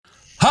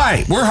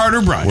Hi, we're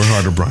Harder Brunch. We're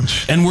Harder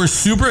Brunch. And we're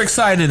super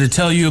excited to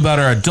tell you about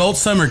our adult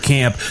summer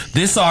camp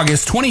this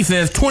August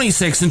 25th,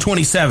 26th, and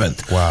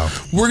 27th. Wow.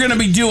 We're going to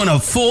be doing a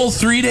full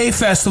 3-day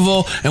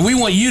festival, and we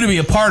want you to be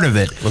a part of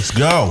it. Let's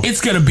go.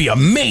 It's going to be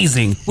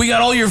amazing. We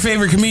got all your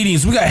favorite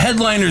comedians. We got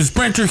headliners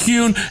Brent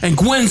Terhune and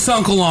Gwen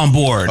Sunkel on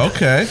board.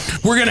 Okay.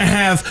 We're going to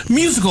have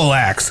musical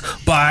acts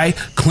by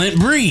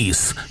Clint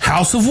Breeze,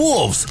 House of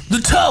Wolves,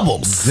 The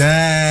Tubbles.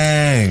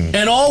 Dang.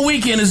 And all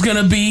weekend is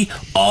going to be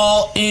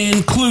all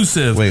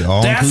inclusive. Wait,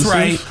 all That's inclusive?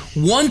 right.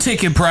 One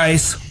ticket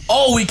price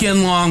all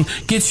weekend long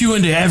gets you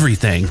into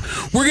everything.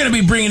 We're going to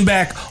be bringing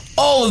back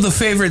all of the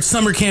favorite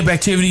summer camp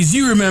activities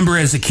you remember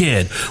as a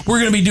kid. We're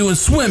going to be doing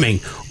swimming,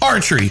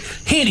 archery,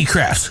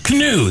 handicrafts,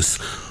 canoes.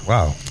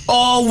 Wow.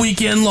 All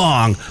weekend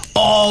long,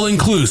 all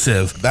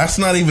inclusive. That's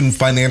not even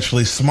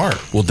financially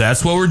smart. Well,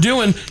 that's what we're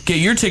doing. Get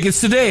your tickets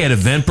today at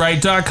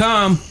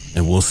eventbrite.com,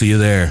 and we'll see you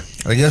there.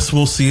 I guess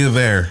we'll see you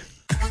there.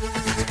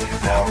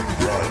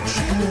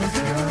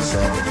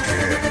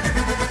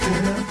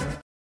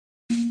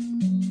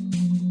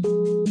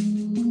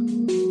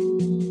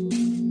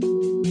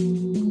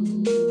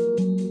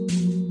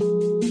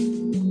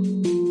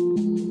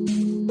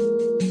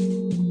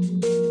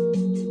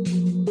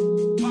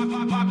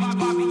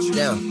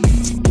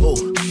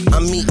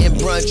 I'm eating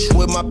brunch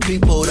with my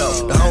people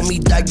though. The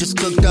homie Dyke just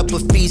cooked up a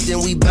feast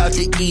and we bout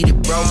to eat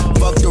it, bro.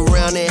 Fucked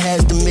around and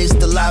has to mix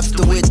the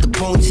lobster with the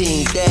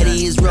poutine.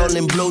 Daddy is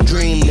rolling blue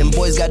dream. Them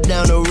boys got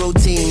down a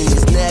routine.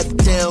 It's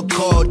Naptown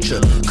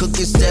culture.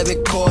 Cooking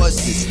 7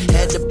 courses.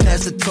 Had to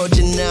pass the torch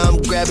and now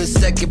I'm grabbing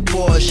second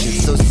portion.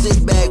 So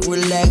sit back,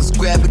 relax,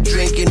 grab a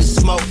drink and a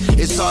smoke.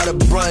 It's all the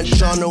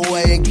brunch on the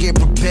way and get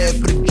prepared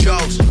for the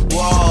jokes.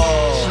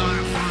 Whoa.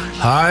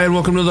 Hi, and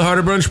welcome to the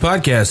Harder Brunch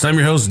Podcast. I'm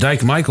your host,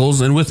 Dyke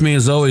Michaels, and with me,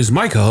 as always,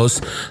 my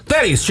co-host,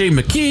 Thaddeus Shea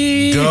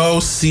McKee. Go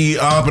see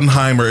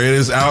Oppenheimer. It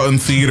is out in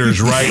theaters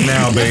right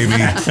now,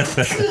 baby.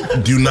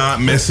 Do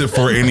not miss it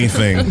for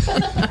anything.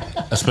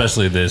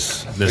 Especially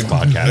this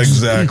podcast.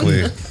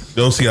 Exactly.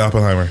 Go see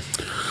Oppenheimer.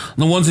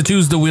 The ones and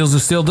twos, the wheels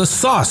of steel, the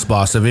sauce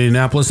boss of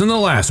Indianapolis, and the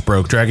last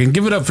broke dragon.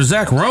 Give it up for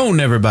Zach Rohn,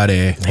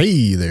 everybody.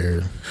 Hey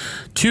there.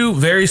 2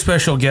 very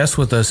special guests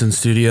with us in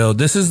studio.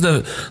 This is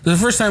the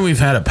first time we've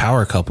had a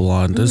power couple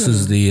on. This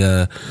is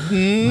the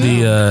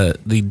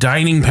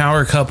dining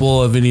power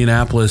couple of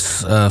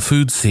Indianapolis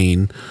food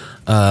scene.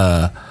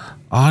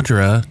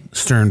 Audra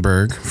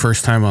Sternberg,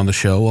 first time on the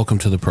show. Welcome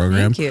to the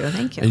program.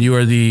 Thank you. And you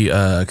are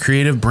the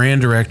creative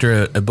brand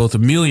director at both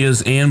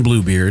Amelia's and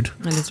Bluebeard.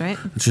 That is right.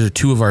 Which are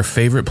 2 of our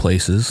favorite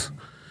places.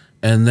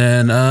 And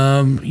then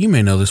you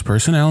may know this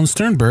person, Alan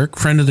Sternberg,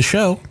 friend of the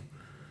show.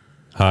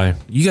 Hi.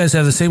 You guys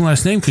have the same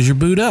last name because you're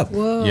booed up.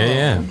 Whoa.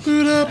 Yeah.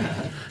 Boot up.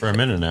 For a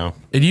minute now.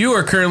 And you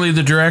are currently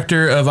the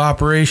director of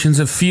operations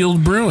at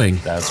Field Brewing.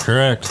 That's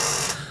correct.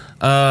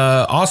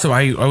 Awesome.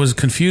 I was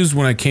confused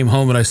when I came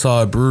home and I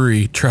saw a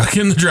brewery truck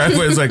in the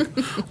driveway. I was like,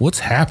 what's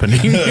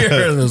happening here?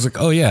 And I was like,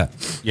 oh, yeah.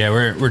 Yeah,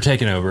 we're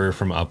taking over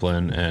from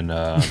Upland and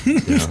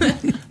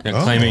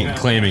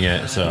claiming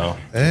it. So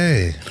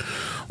Hey.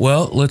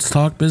 Well, let's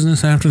talk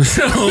business after the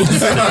show.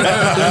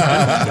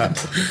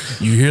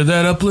 You hear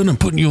that, Upland? I'm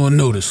putting you on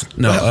notice.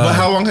 No. But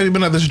how long have you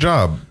been at this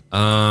job?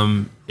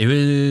 it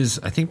was,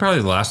 I think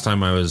probably the last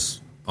time I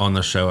was on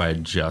the show, I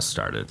had just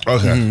started.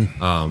 Okay.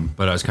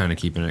 But I was kind of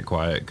keeping it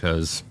quiet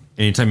because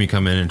anytime you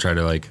come in and try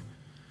to, like,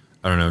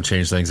 I don't know,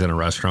 change things in a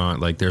restaurant,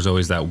 like there's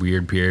always that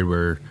weird period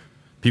where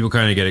people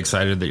kind of get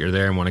excited that you're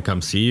there and want to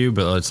come see you,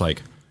 but it's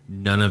like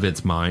none of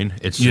it's mine.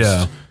 It's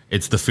just,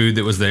 it's the food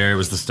that was there. It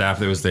was the staff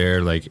that was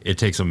there. Like it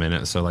takes a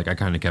minute. So like I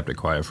kind of kept it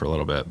quiet for a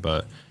little bit,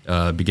 but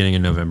beginning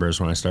in November is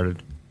when I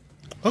started.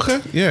 Okay.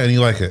 Yeah. And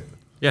you like it?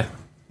 Yeah.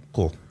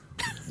 Cool.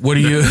 What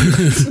do you,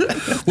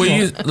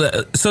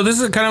 so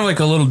this is kind of like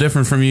a little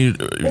different from you,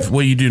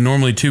 what you do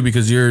normally too,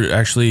 because you're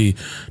actually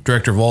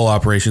director of all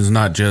operations,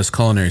 not just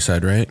culinary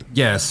side, right?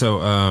 Yeah.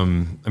 So, I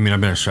mean, I've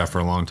been a chef for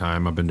a long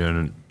time. I've been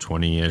doing it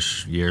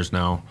 20-ish years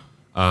now.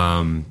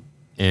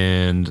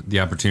 And the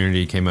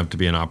opportunity came up to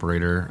be an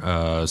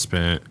operator,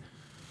 spent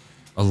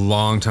a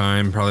long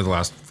time, probably the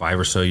last 5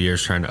 or so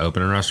years trying to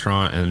open a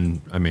restaurant.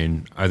 And I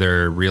mean,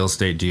 either real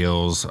estate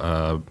deals,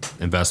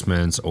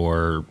 investments,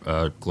 or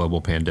global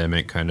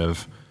pandemic kind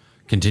of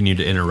continued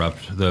to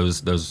interrupt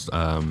those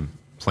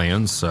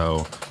plans.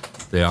 So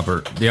the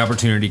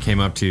opportunity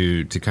came up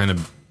to kind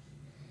of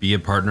be a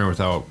partner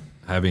without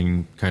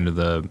having kind of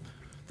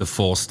the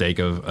full stake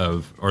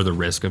of or the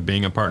risk of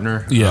being a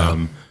partner.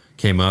 Yeah.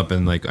 Came up,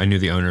 and like I knew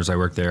the owners. I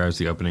worked there. I was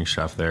the opening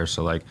chef there.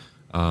 So like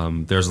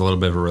there's a little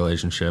bit of a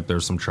relationship.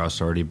 There's some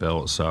trust already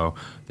built. So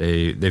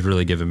they've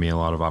really given me a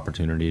lot of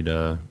opportunity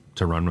to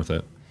run with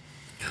it.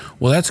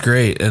 Well, that's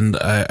great. And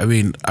I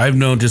mean, I've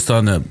known just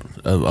on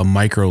a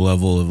micro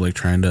level of like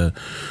trying to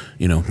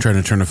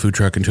turn a food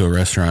truck into a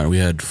restaurant. We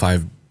had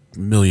 5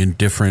 million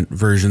different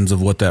versions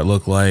of what that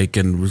looked like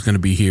and was going to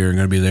be here and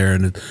going to be there.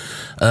 And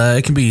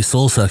it can be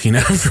soul sucking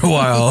after a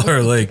while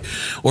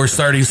or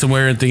starting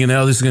somewhere and thinking,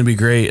 oh, this is going to be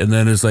great. And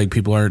then it's like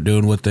people aren't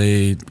doing what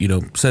they,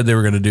 said they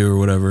were going to do or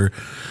whatever.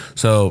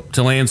 So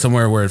to land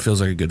somewhere where it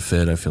feels like a good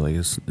fit, I feel like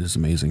is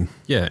amazing.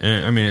 Yeah.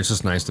 And I mean, it's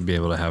just nice to be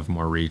able to have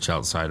more reach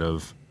outside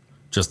of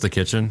just the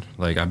kitchen.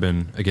 Like I've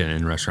been, again,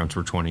 in restaurants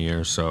for 20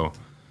 years. So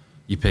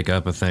you pick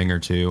up a thing or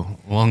two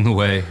along the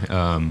way.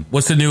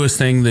 What's the newest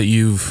thing that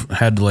you've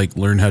had to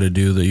learn how to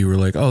do that you were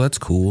like, oh, that's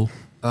cool?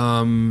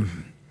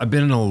 I've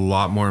been a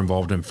lot more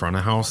involved in front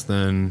of house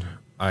than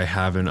I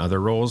have in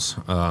other roles.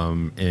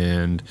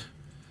 And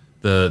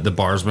the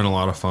bar's been a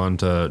lot of fun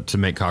to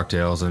make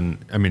cocktails. And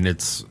I mean,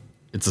 it's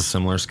a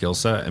similar skill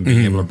set, and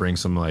being able to bring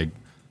some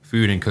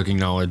food and cooking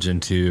knowledge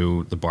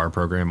into the bar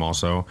program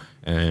also.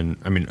 And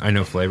I mean, I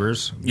know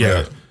flavors.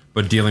 Yeah.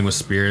 But dealing with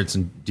spirits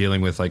and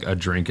dealing with a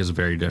drink is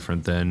very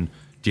different than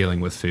dealing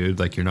with food.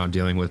 Like you're not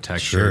dealing with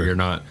texture. Sure. You're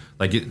not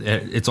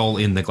it's all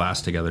in the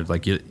glass together.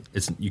 Like you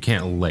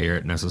can't layer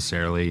it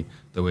necessarily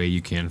the way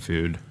you can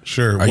food.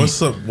 Sure.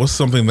 What's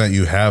something that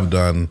you have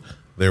done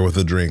there with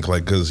a drink?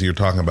 Because you're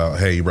talking about,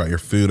 hey, you brought your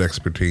food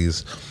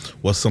expertise.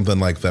 What's something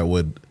that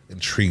would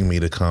intrigue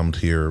me to come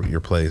to your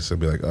place and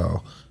be like,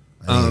 oh,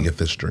 I need to get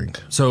this drink.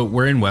 So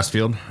we're in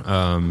Westfield.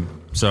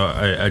 So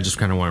I just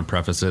kind of want to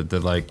preface it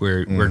that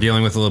we're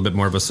dealing with a little bit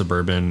more of a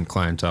suburban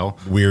clientele.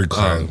 Weird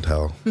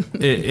clientele.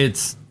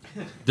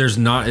 There's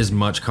not as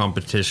much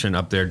competition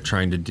up there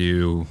trying to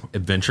do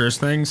adventurous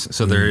things.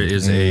 So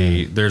there's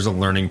a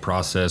learning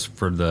process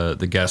for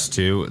the guests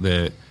too.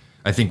 That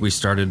I think we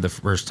started the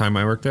first time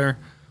I worked there.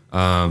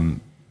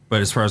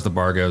 But as far as the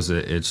bar goes,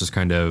 it's just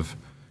kind of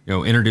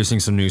introducing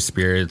some new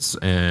spirits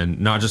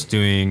and not just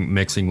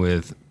mixing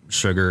with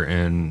sugar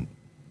and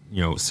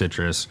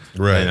citrus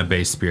and a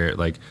base spirit,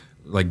 like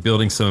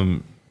building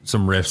some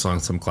riffs on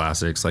some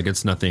classics.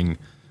 It's nothing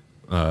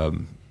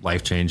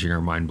life changing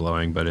or mind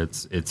blowing, but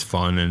it's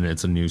fun and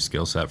it's a new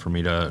skill set for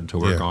me to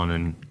work on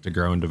and to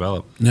grow and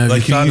develop. Now,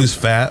 can you use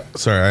fat?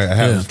 Sorry, I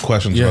have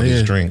questions about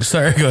these drinks.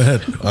 Sorry, go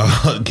ahead.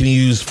 Can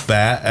you use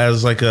fat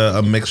as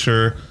a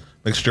mixture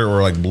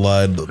or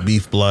blood,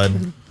 beef blood,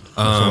 something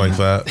like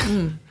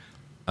that?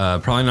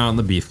 Probably not on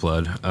the beef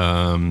blood.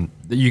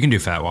 You can do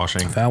fat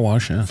washing. Fat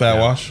wash, yeah. Fat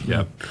wash?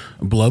 Yep.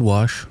 Blood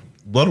wash.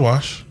 Blood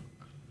wash?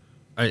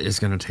 It's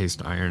going to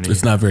taste irony.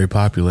 It's not very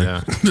popular.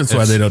 Yeah. That's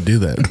why they don't do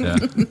that. Yeah.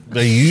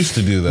 They used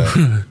to do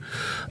that.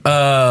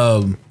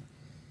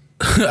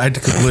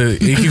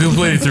 You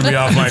completely threw me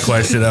off my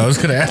question. I was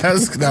going to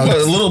ask. A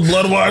little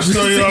blood wash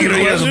throw you off your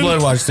the question?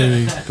 blood wash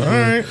thing. All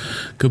right.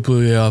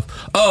 Completely off.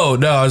 Oh,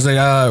 no. I was like,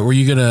 were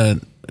you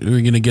going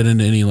to get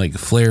into any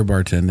flair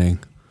bartending?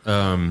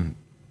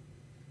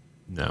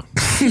 No.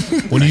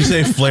 When you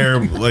say flare,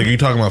 are you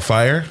talking about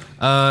fire?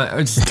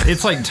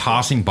 It's like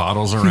tossing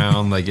bottles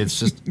around. It's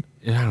just,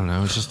 I don't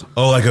know. It's just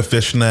like a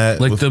fishnet,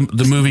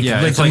 the movie.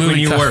 Yeah, it's when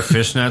you wear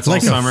fishnets all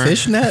summer.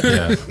 Fishnet.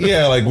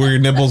 Yeah, where your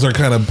nipples are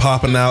kind of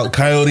popping out.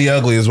 Coyote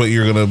Ugly is what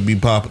you're gonna be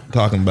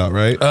talking about,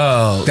 right?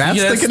 Oh,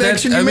 that's the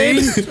connection you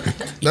made.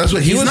 That's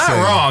what he was not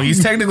saying. wrong.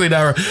 He's technically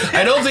not wrong.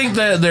 I don't think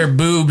that their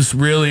boobs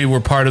really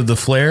were part of the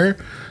flair.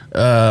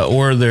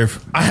 Or their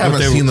I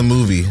haven't seen the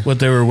movie, what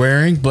they were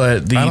wearing,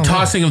 but the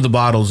tossing of the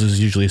bottles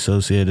is usually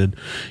associated.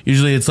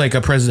 Usually it's like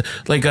a president,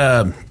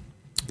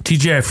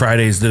 TGI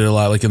Fridays did it a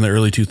lot, in the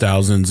early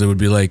 2000s. It would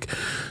be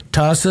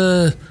toss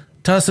a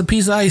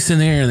piece of ice in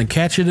there and then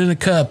catch it in a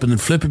cup and then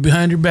flip it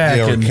behind your back.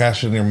 Or and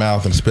catch it in your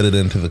mouth and spit it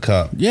into the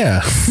cup.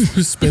 Yeah,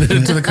 spit it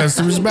into the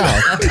customer's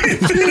mouth.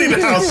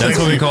 That's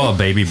what we call a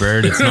baby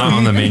bird. It's not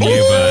on the menu,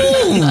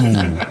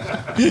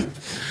 but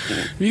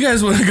you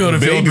guys want to go to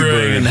Field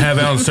Brewing and have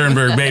Alan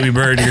Sternberg Baby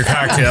Bird in your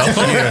cocktail?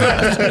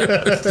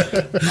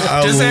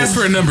 Just ask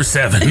for a number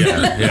 7.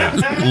 yeah.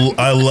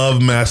 I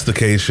love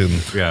mastication.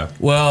 Yeah.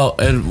 Well,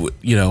 and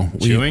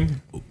chewing.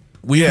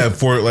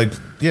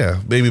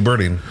 Baby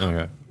birding.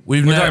 Okay.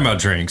 We're talking about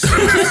drinks. So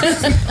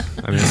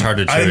it's hard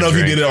to chew. I didn't know if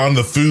you did it on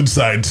the food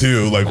side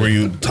too, where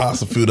you toss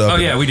the food up. Oh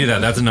yeah, we do that.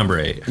 That's a number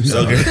 8.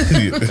 So.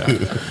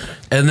 Okay.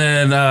 And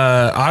then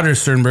Audra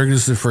Sternberg,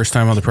 this is the first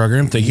time on the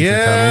program. Thank you for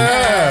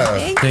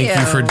coming. Thank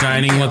you for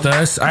dining with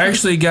us. I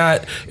actually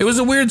it was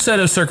a weird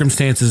set of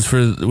circumstances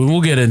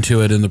we'll get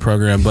into it in the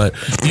program, but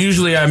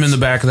usually I'm in the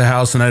back of the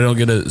house and I don't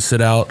get to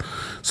sit out.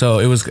 So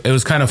it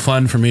was kind of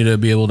fun for me to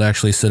be able to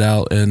actually sit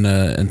out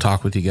and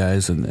talk with you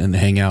guys and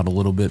hang out a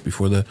little bit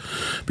before the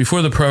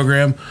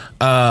program.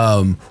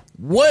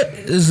 What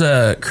is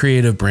a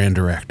creative brand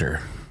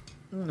director?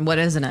 What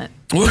isn't it?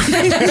 Touche.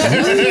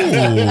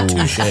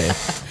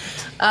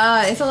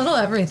 It's a little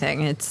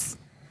everything. It's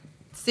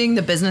seeing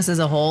the business as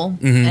a whole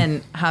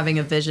and having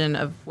a vision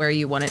of where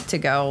you want it to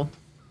go.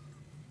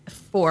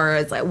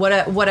 It's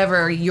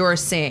whatever you're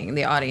seeing,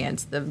 the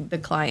audience, the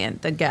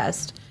client, the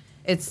guest.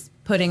 It's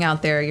putting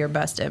out there your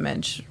best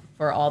image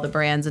for all the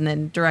brands and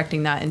then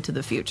directing that into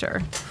the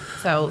future.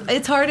 So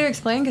it's hard to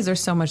explain because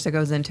there's so much that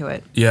goes into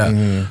it.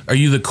 Yeah. Are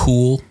you the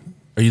cool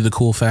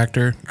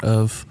factor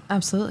of?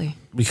 Absolutely.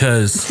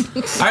 because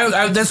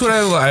that's what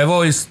I've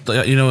always,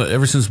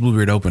 ever since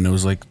Bluebeard opened, it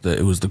was like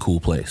it was the cool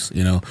place,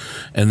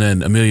 and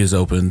then Amelia's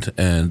opened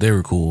and they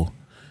were cool.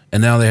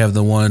 And now they have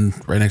the one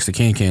right next to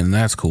Can Can, and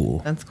that's cool.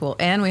 That's cool.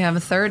 And we have a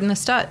third in the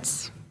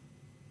Stutz.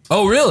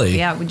 Oh, really?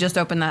 Yeah, we just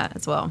opened that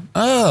as well.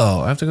 Oh,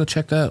 I have to go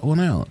check that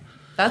one out.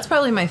 That's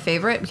probably my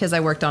favorite because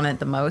I worked on it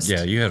the most.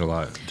 Yeah, you had a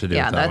lot to do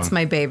Yeah, with that that's one.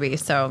 my baby,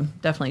 so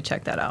definitely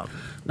check that out.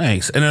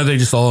 Nice. And are they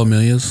just all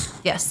Amelia's?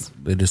 Yes.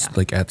 They just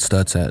like at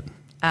Stutz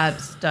at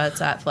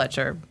Stutz, at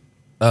Fletcher.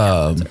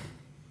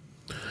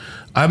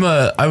 I'm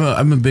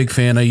a big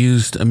fan. I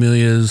used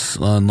Amelia's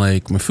on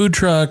like my food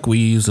truck. We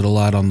use it a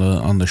lot on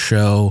the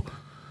show.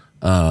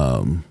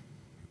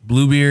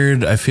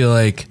 Bluebeard, I feel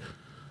like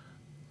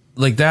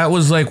that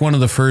was like one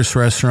of the first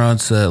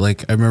restaurants that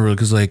like I remember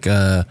because like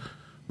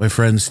my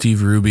friend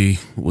Steve Ruby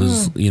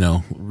was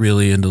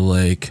really into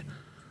like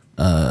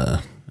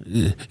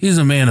he's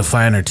a man of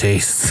finer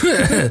tastes.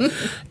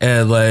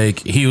 And like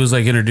he was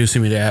like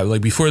introducing me to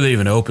like before they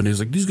even opened, he was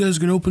like, these guys are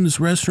gonna open this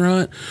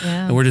restaurant.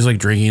 Yeah. And we're just like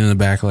drinking in the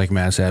back of like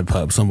Matt's Ad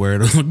Pub somewhere,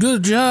 and I was like,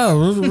 good job,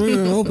 we're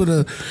gonna open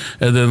it.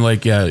 And then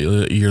like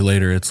a year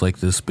later it's like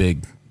this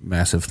big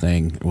massive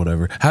thing or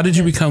whatever. How did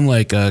you become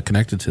like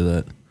connected to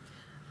that?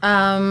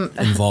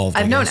 Involved.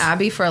 I've known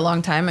Abby for a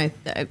long time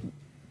I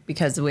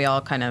because we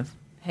all kind of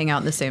hang out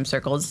in the same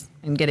circles,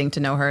 and getting to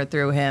know her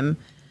through him.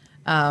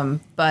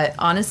 But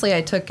honestly,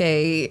 I took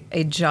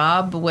a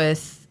job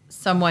with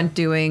someone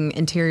doing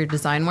interior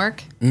design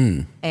work,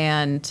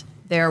 and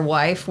their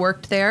wife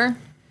worked there,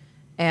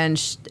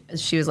 and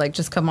she was like,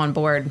 just come on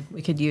board,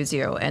 we could use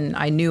you. And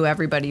I knew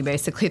everybody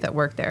basically that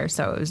worked there,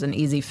 so it was an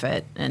easy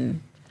fit.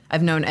 And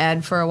I've known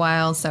Ed for a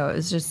while, so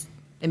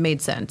it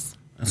made sense.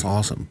 That's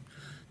awesome.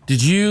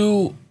 Did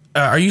you?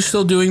 Are you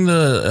still doing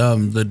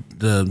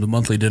the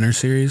monthly dinner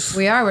series?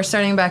 We are. We're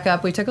starting back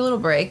up. We took a little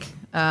break,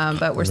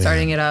 but we're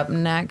starting it up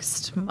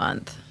next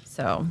month.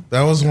 So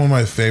that was one of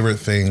my favorite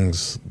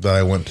things that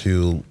I went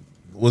to.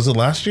 Was it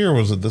last year or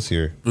was it this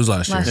year? It was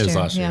last year. It was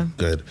last year. Yeah.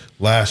 Good.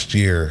 Last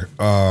year,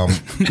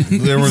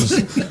 there was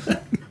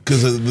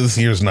because this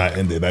year's not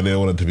ended. I didn't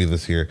want it to be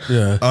this year.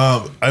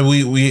 Yeah.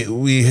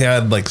 We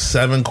had like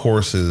 7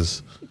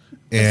 courses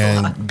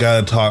and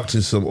got to talk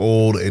to some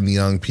old and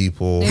young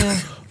people.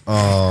 Yeah.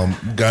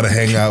 Got to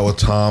hang out with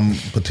Tom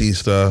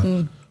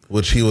Batista,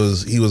 which he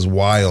was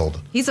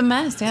wild. He's a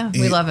mess. Yeah,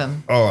 we love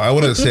him. Oh, I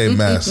wouldn't say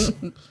mess,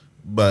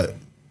 but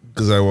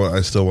because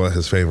I still want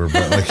his favor.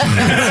 But like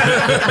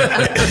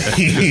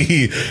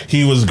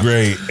he was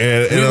great.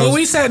 And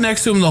we sat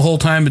next to him the whole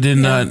time, but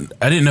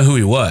I didn't know who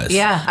he was.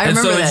 Yeah, I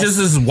remember so it's just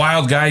this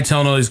wild guy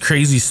telling all these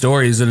crazy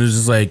stories, and it's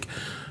just like,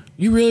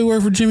 you really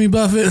work for Jimmy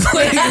Buffett?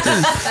 Like,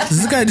 is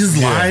this guy just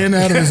lying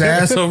out of his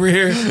ass over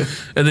here?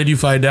 And then you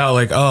find out,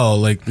 like, oh,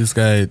 like this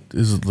guy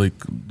is like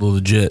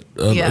legit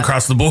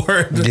across the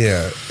board.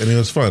 Yeah, and it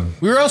was fun.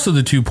 We were also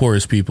the 2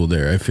 poorest people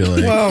there, I feel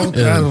like. Well,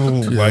 I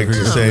don't like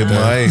to say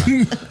my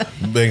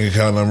bank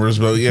account numbers,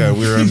 but yeah,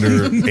 we were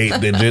under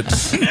 8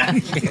 digits.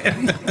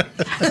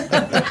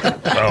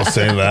 I'll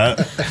say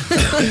that.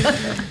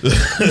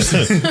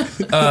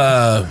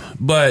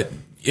 But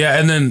yeah,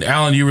 and then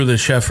Alan, you were the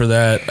chef for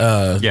that.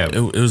 Yeah,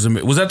 it was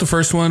that the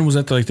first one? Was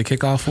that the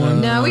kickoff one?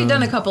 No, we've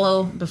done a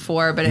couple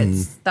before, but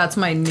that's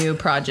my new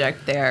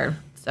project there.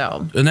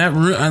 So And that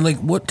room, I like.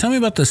 What? Tell me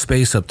about the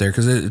space up there,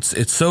 because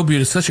it's so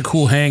beautiful. It's such a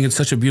cool hang. It's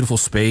such a beautiful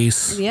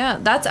space. yeah,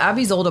 that's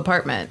Abby's old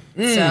apartment.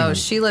 So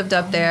she lived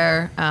up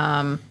there,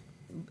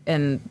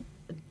 and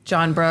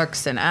John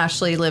Brooks and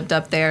Ashley lived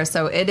up there.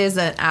 So it is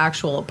an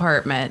actual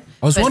apartment.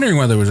 I was wondering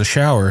why there was a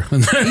shower.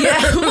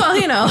 Yeah,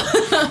 well,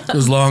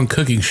 Those long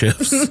cooking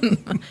shifts.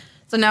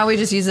 So now we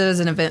just use it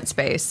as an event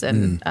space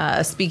and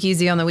a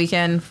speakeasy on the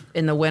weekend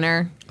in the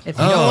winter if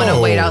you don't want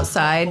to wait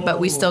outside, but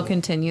we still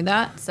continue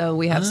that. So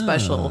we have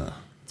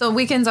so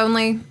weekends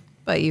only,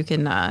 but you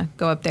can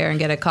go up there and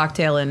get a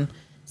cocktail and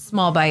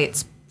small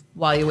bites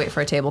while you wait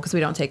for a table because we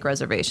don't take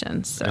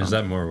reservations. So. Is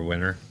that more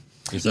winter?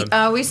 You said?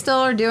 We still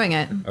are doing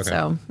it. Okay.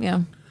 So,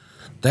 yeah.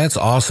 That's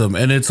awesome.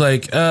 And it's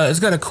like, it's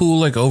got a cool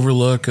like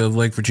overlook of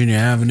like Virginia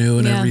Avenue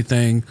and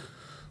everything.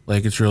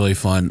 Like, it's really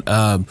fun.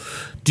 How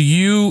do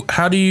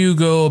you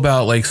go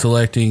about like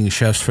selecting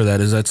chefs for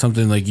that? Is that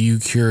something like you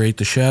curate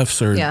the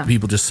chefs, or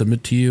people just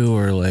submit to you,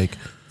 or like,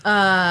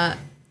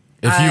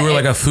 if you were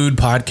like a food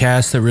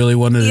podcast that really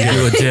wanted to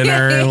do a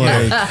dinner,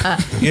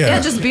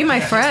 just be my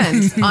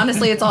friend.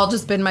 Honestly, it's all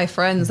just been my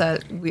friends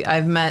that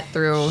I've met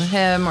through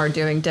him or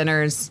doing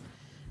dinners.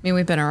 I mean,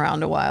 we've been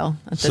around a while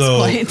at this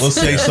point. So let's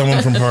say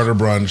someone from Harder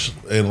Brunch,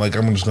 and like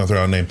I'm just gonna throw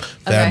out a name.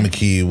 Thad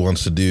McKee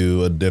wants to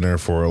do a dinner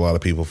for a lot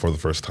of people for the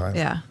first time.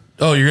 Yeah.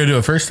 Oh, you're gonna do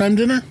a first time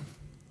dinner?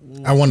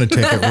 I want to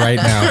take it right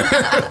now.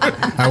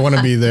 I want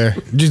to be there.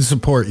 Just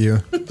support you.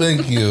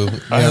 Thank you.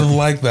 I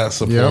like that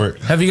support.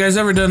 Yep. Have you guys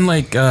ever done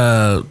like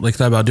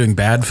thought about doing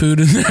bad food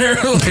in there?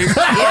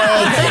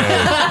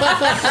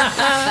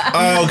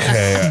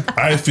 Okay.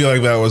 I feel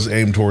like that was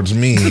aimed towards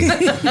me.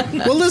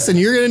 Well, listen,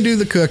 you're going to do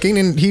the cooking,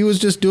 and he was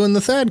just doing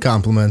the Thad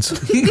compliments.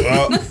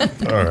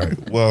 All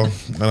right. Well,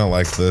 I don't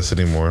like this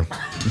anymore.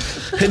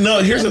 Hey,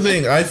 no, here's the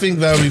thing. I think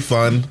that would be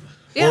fun.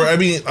 Yeah. Or, I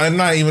mean, I'm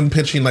not even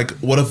pitching, like,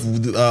 what if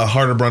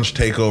Harder Brunch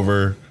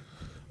Takeover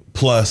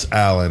plus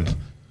Alan?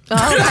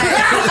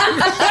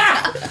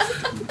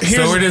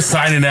 So we're just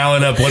signing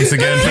Alan up once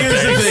again.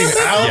 Here's the thing.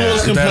 Alan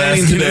was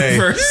complaining today.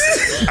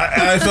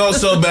 I felt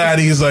so bad.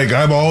 He's like,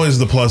 I'm always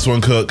the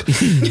 +1 cook.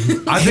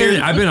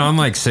 I've been on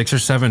like 6 or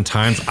 7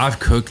 times.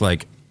 I've cooked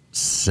like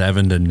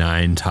 7 to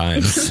 9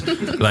 times.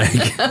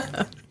 Like,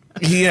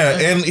 yeah,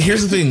 and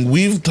here's the thing.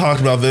 We've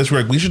talked about this,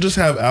 Rick. We should just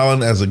have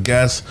Alan as a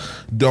guest.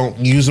 Don't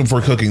use him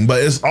for cooking.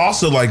 But it's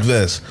also like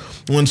this.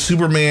 When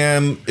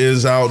Superman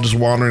is out just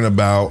wandering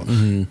about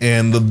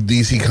and the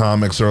DC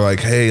comics are like,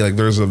 hey, like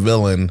there's a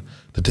villain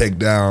to take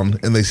down,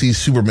 and they see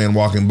Superman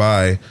walking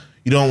by,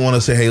 you don't want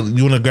to say, hey,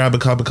 you want to grab a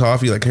cup of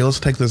coffee? Like, hey, let's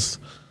take this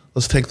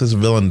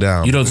villain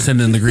down. You don't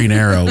send in the Green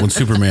Arrow when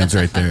Superman's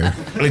right there.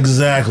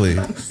 Exactly.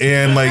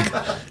 And like,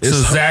 So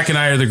Zach and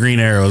I are the Green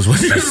Arrows.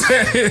 What you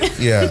say?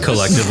 yeah,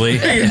 collectively.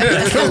 One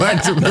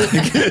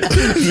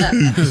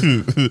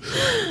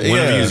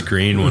of you is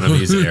green, one of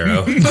you is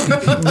arrow.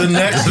 The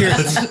next here,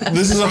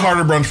 this is a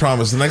Harder Brunch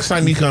promise. The next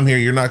time you come here,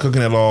 you're not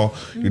cooking at all.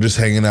 You're just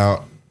hanging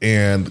out,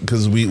 and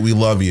because we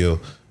love you,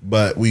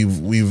 but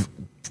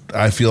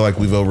I feel like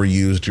we've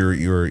overused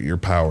your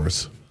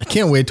powers. I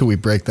can't wait till we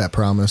break that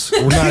promise.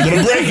 We're not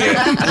gonna break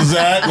it,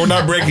 Zach. We're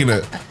not breaking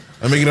it.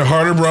 I'm making a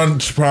Harder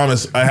Brunch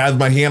promise. I have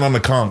my hand on the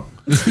conch.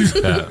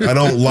 I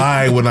don't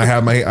lie when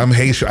I'm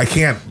Haitian. I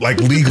can't, like,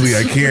 legally,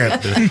 I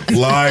can't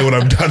lie when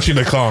I'm touching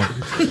a conch.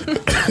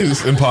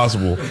 It's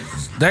impossible.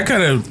 That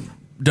kind of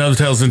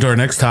dovetails into our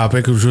next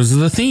topic, which was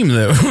the theme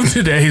of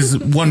today's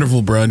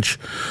wonderful brunch,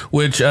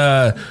 which,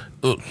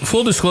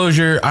 full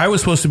disclosure, I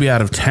was supposed to be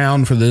out of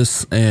town for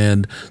this,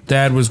 and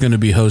Thad was going to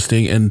be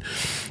hosting, and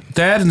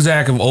Thad and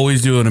Zach have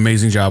always do an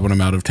amazing job when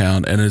I'm out of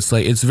town, and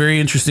it's very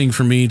interesting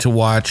for me to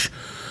watch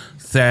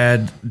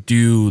Thad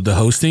do the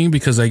hosting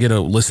because I get to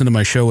listen to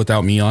my show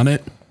without me on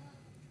it,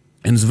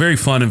 and it's very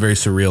fun and very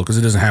surreal because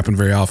it doesn't happen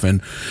very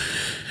often.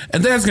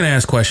 And Thad's going to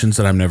ask questions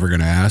that I'm never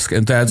going to ask,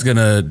 and Thad's going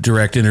to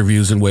direct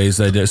interviews in ways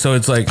that I do. So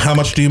it's like, how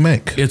much do you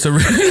make? It's a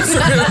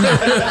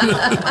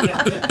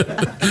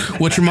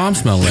what's your mom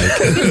smell like?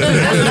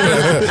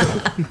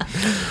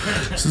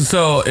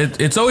 So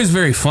it's always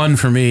very fun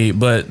for me,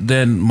 but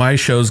then my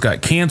shows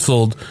got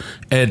canceled,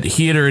 and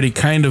he had already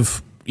kind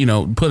of,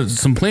 put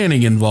some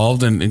planning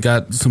involved and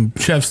got some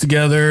chefs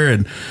together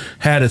and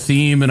had a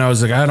theme. And I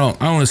was like, I don't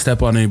want to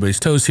step on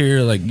anybody's toes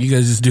here. Like, you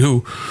guys just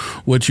do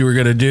what you were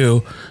going to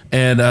do.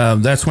 And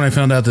that's when I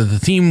found out that the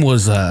theme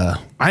was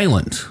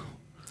island.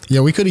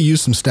 Yeah, we could have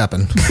used some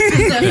stepping.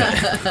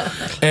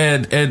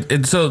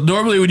 and so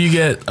normally when you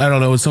get, I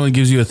don't know, when someone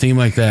gives you a theme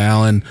like that,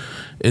 Alan,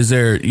 is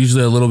there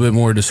usually a little bit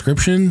more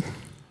description?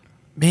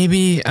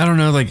 Maybe, I don't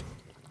know, like,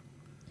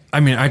 I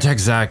mean, I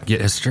text Zach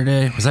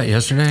yesterday. Was that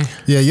yesterday?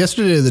 Yeah,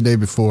 yesterday or the day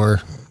before.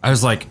 I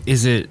was like,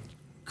 is it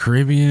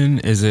Caribbean?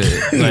 Is it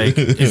like,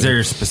 is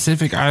there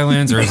specific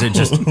islands or is it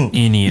just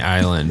any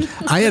island?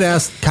 I had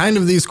asked kind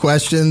of these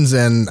questions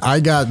and I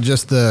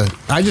just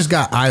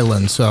got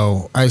island.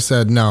 So I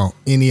said, no,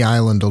 any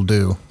island will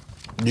do.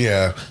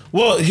 Yeah.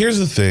 Well, here's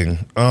the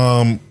thing.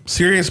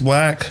 Sirius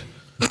Black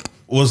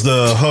was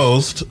the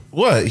host.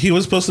 What? He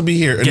was supposed to be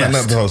here.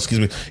 Not the host, excuse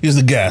me. He was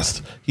the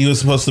guest. He was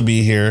supposed to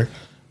be here.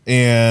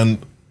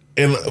 And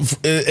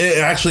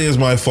it actually is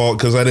my fault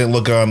because I didn't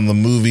look on the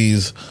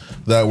movies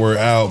that were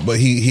out, but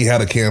he had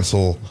to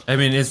cancel. I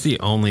mean, it's the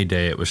only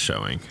day it was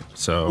showing.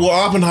 So, well,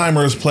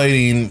 Oppenheimer is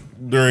playing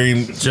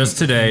during just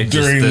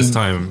this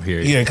time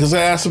period. Yeah, because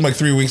I asked him like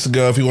 3 weeks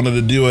ago if he wanted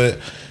to do it,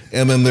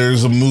 and then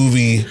there's a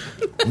movie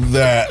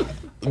that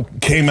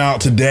came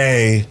out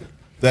today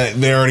that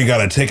they already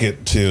got a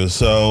ticket to.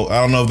 So I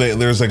don't know if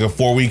there's like a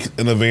 4 week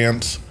in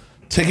advance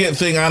ticket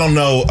thing. I don't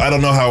know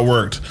how it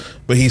worked,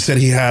 but he said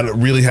he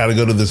really had to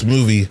go to this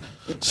movie,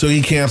 so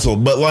he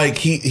canceled. But like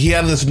he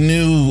had this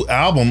new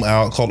album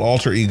out called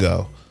Alter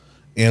Ego,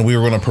 and we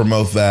were going to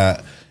promote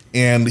that,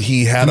 and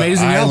he had an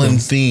island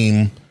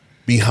theme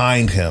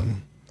behind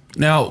him.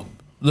 Now,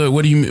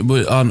 what do you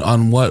mean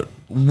on what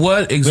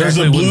exactly? There's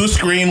a blue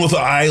screen with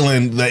an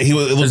island that it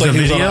looked like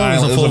he was on an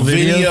island. It was a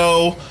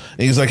video.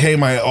 And he's like, hey,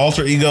 my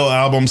Alter Ego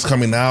album's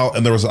coming out,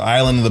 and there was an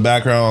island in the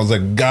background. I was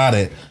like, got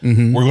it.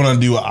 Mm-hmm. We're going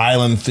to do an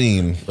island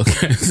theme.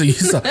 Okay, so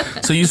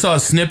you saw a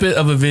snippet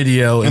of a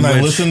video, and I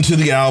listened to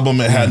the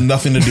album. It had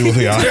nothing to do with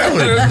the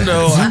island.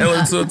 No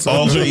island, so it's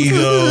Alter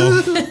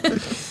Ego.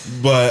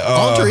 But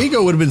Alter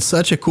Ego would have been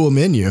such a cool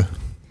menu.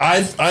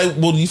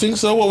 Well, do you think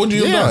so? What would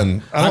you have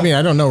done?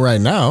 I don't know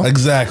right now.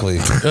 Exactly.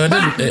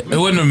 It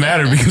wouldn't have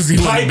mattered because he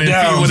would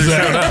have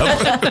showed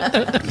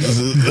up.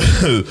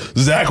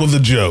 Zach with the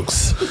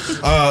jokes.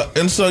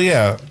 And so,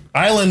 yeah,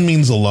 Island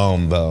means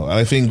alone, though.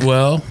 I think.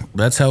 Well,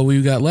 that's how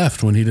we got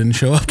left when he didn't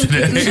show up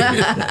today.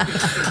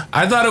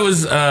 I thought it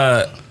was.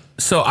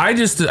 So I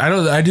just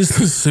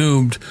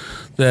assumed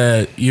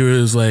that you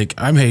was like,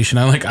 I'm Haitian.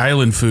 I like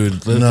island food.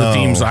 The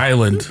theme's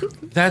island.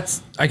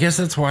 I guess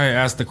that's why I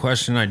asked the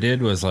question I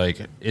did was like,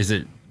 is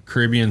it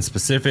Caribbean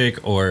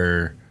specific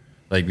or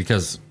like,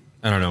 because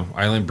I don't know,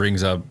 island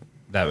brings up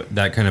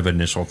that kind of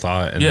initial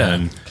thought.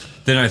 And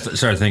then I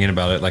started thinking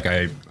about it. Like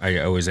I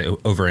always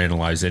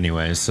overanalyze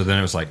anyways. So then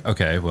I was like,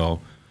 okay,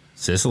 well,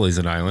 Sicily's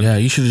an island. Yeah,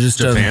 you should have just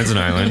Japan's an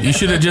island. You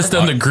should have just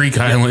done the Greek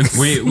islands.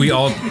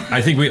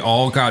 I think we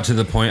all got to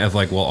the point of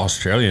like, well,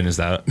 Australian is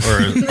that,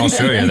 or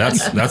Australia,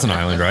 that's an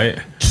island, right?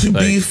 To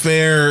be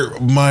fair,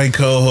 my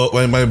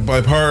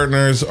my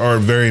partners are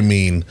very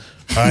mean.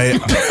 I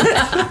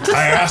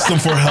asked them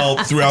for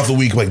help throughout the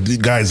week.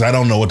 Like, guys, I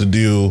don't know what to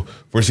do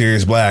for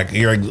Serious Black.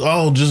 You're like,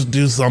 oh, just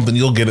do something.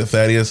 You'll get it,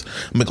 Thaddeus.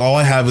 I'm like, all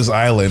I have is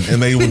Island, and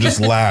they would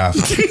just laugh.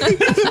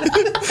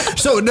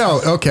 So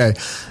no, okay.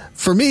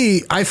 For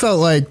me, I felt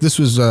like this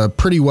was a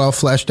pretty well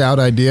fleshed out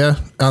idea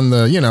on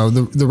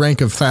the rank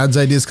of Thad's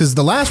ideas, because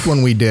the last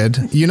one we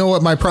did, you know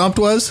what my prompt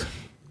was?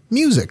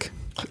 Music.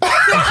 No,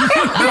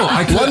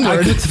 I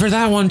could for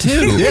that one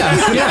too.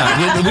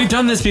 Yeah. We've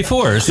done this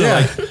before,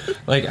 so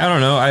like I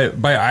don't know.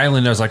 By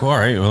island, I was like, well, all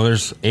right, well,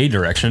 there's a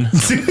direction.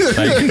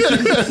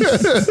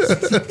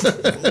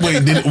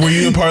 Wait, were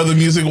you a part of the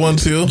music one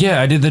too?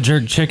 Yeah, I did the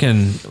jerk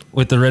chicken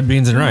with the red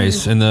beans and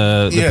rice and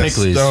the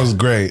pickles. That was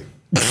great.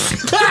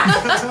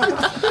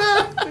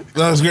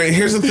 That was great.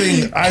 Here's the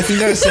thing. I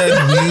think I said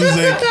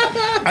music.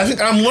 I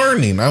think I'm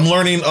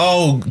learning.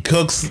 Oh,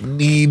 cooks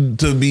need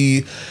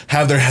to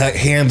have their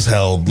hands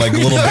held like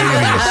little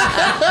babies.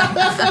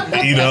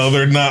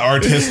 They're not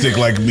artistic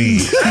like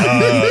me.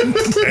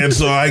 And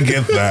so I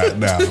get that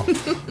now.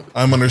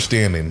 I'm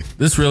understanding.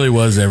 This really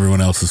was everyone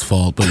else's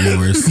fault, but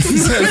yours. It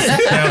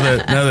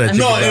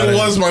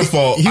was my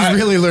fault. He's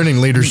really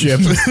learning leadership.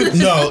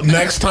 No,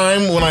 next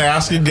time when I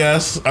ask a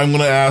guest, I'm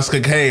going to ask,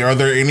 like, hey, are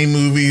there any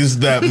movies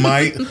that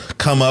might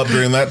come up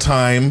during that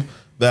time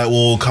that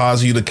will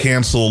cause you to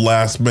cancel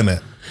last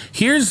minute?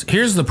 Here's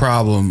the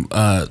problem.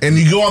 And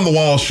you go on the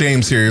wall of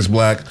shame, Serious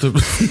Black.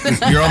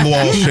 You're on the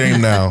wall of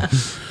shame now.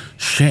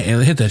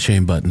 Hit that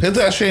shame button. Hit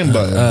that shame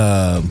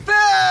button.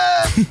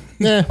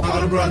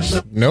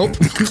 Nope.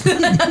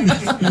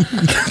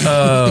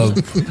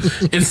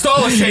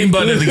 Install a shame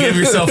button to give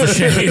yourself a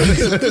shame.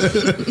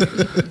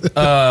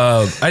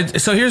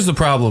 So here's the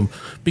problem,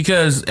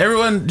 because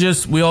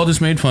we all just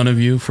made fun of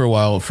you for a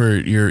while for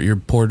your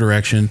poor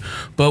direction.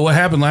 But what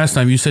happened last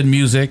time? You said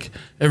music.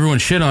 Everyone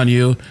shit on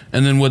you,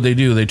 and then what they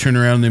do? They turn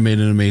around and they made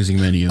an amazing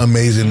menu.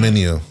 Amazing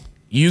menu.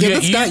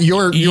 That's not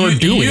your doing.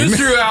 You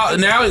threw out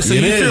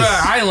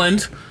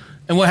Island.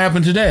 And what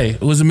happened today?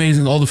 It was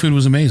amazing. All the food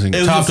was amazing.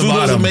 Top to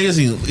bottom. Was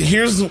amazing.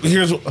 Here's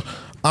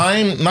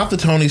I'm not the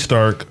Tony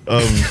Stark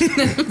of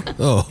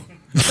Oh.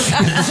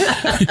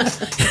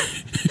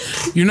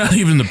 You're not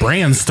even the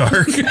Bran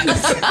Stark.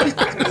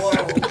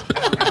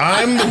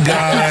 I'm the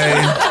guy.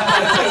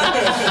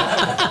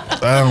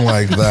 I don't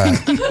like that.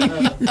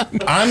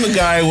 I'm the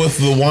guy with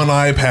the one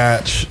eye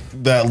patch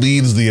that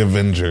leads the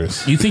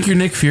Avengers. You think you're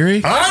Nick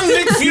Fury? I'm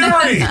Nick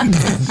Fury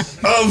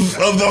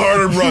of the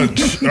Harder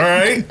Brunch. All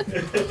right,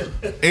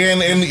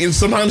 and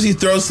sometimes he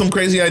throws some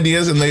crazy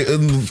ideas, and the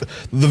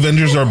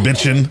Avengers are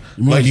bitching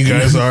like you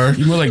guys are.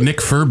 You're more like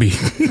Nick Furby.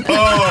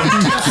 Oh,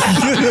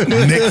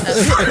 Nick.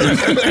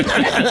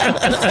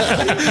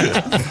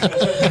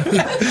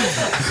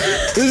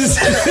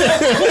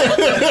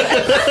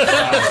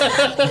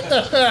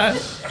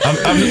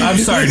 I'm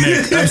sorry,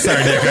 Nick. I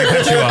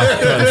cut you off.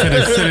 Go on,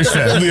 finish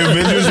that. The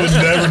Avengers would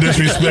never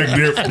disrespect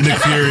Nick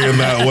Fury in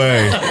that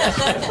way.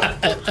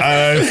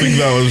 I think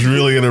that was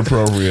really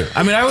inappropriate.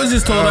 I mean, I was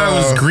just told I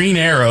was Green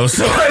Arrow,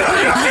 so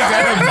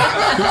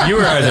I don't think you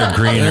were either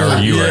Green or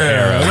you were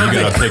Arrow. You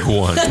gotta pick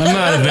one. I'm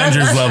not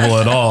Avengers level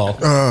at all.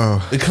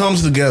 It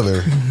comes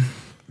together.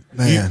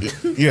 Man.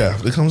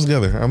 It comes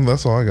together.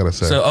 That's all I gotta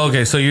say. So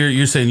okay, so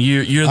you're saying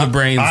you're the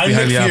brains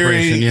behind the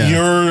operation. Yeah.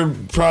 You're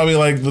probably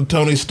like the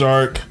Tony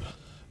Stark.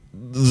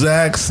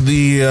 Zach's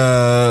the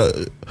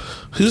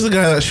who's the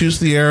guy that shoots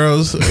the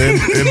arrows in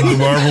the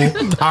Marvel?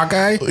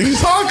 Hawkeye?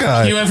 He's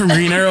Hawkeye. You went from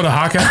Green Arrow to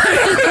Hawkeye.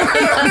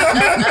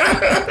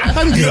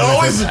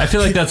 I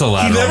feel like that's a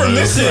lot. He never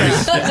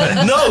misses.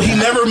 No, he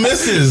never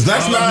misses.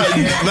 That's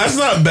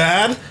not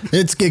bad.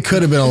 It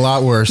could have been a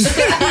lot worse.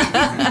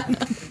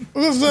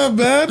 That's not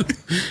bad.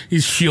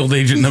 He's Shield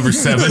Agent number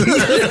 7.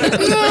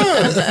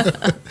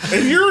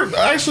 And you're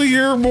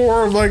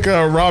more of like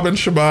a Robin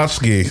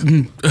Schabotsky,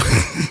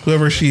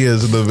 whoever she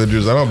is in the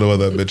Avengers. I don't know what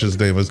that bitch's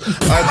name is. Okay.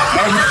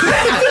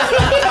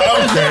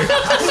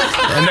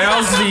 And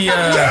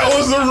that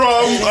was the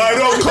wrong. I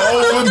don't call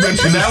women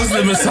bitches. That was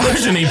the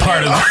misogyny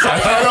part of the show.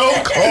 I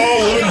don't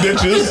call women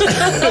bitches.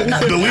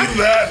 Delete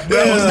that.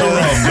 That was the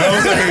rum. That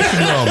was the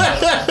Haitian rum.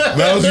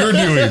 That was your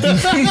doing.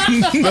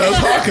 That was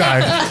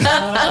Hawkeye.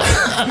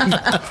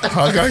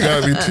 Hawkeye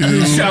got me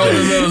too. Shot one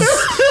of those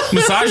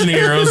misogyny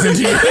arrows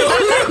into you.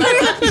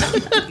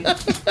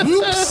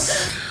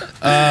 Oops.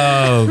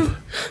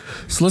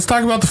 So let's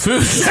talk about the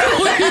food,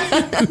 shall we?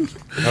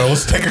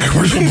 Let's take a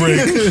commercial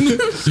break.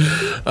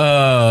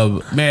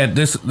 Man,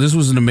 this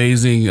was an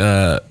amazing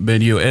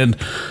menu, and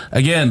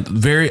again,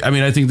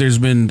 I think this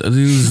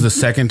is the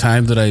second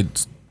time that I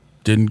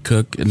didn't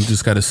cook and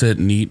just got to sit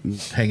and eat and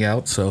hang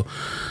out. So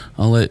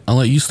I'll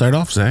let you start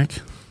off, Zach.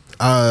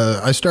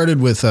 I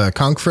started with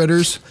conch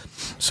fritters.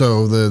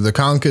 So the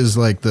conch is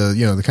like the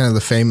kind of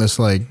the famous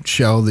like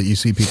shell that you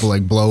see people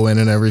like blow in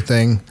and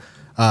everything.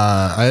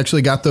 I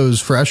actually got those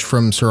fresh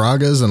from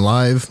Saraga's and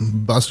live,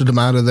 busted them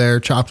out of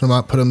there, chopped them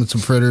up, put them in some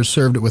fritters,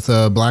 served it with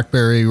a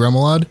blackberry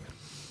remoulade.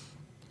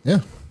 Yeah.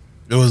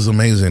 It was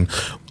amazing.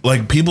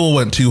 Like, people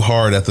went too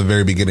hard at the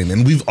very beginning,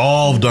 and we've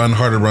all done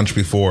Heart of Brunch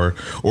before,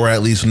 or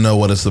at least know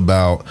what it's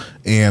about,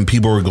 and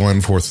people were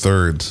going for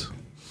thirds.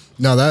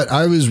 No,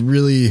 I was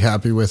really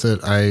happy with it.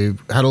 I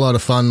had a lot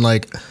of fun.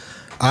 Like,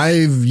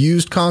 I've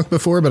used conch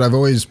before, but I've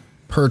always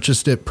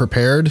purchased it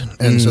prepared,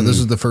 and so this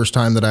is the first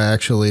time that I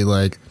actually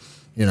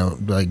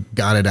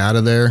got it out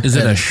of there. Is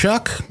it a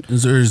shuck?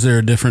 Is there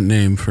a different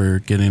name for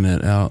getting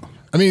it out?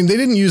 I mean, they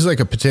didn't use like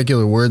a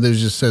particular word. They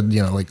just said,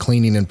 like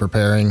cleaning and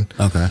preparing.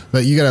 Okay.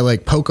 But you got to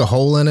like poke a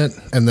hole in it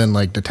and then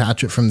like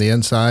detach it from the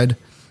inside.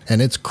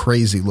 And it's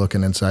crazy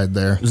looking inside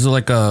there. Is it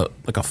like a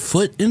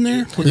foot in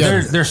there?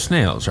 Yeah. They're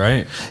snails,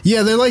 right?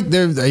 Yeah, I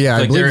believe they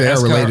are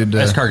related to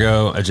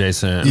escargot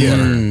adjacent.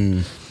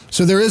 Yeah.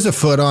 So there is a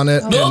foot on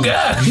it. Oh,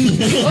 God. You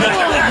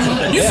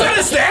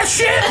finished that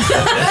shit?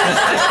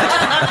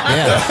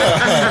 Yeah.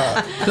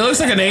 That looks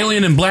like an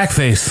alien in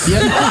blackface.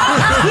 Yeah.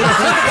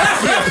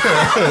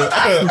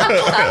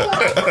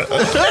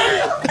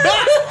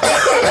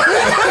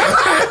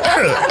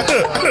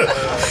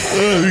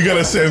 You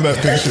gotta save that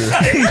picture.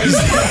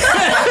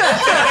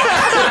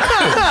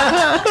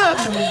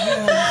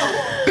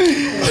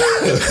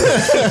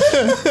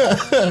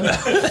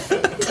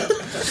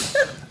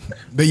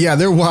 But yeah,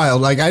 they're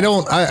wild. Like I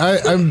don't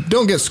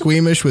get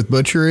squeamish with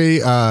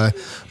butchery.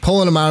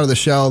 Pulling them out of the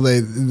shell,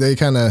 they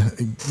kind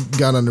of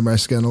got under my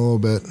skin a little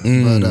bit.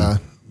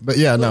 But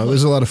yeah, no, it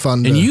was a lot of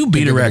fun. And you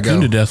beat a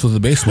raccoon to death with a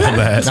baseball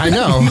bat. I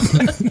know.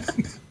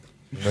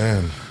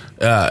 Man.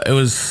 It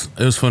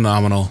was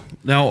phenomenal.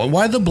 Now,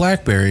 why the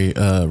blackberry,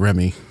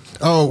 Remy?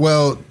 Oh,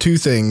 well, two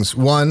things.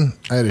 One,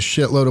 I had a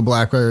shitload of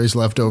blackberries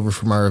left over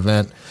from our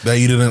event. That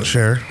you didn't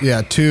share?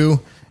 Yeah. Two,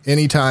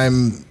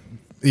 anytime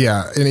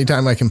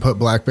I can put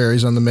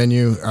blackberries on the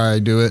menu, I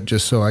do it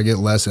just so I get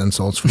less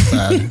insults from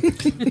Thad.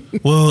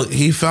 Well,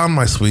 he found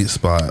my sweet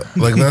spot.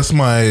 Like, that's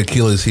my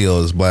Achilles heel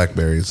is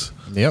blackberries.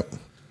 Yep.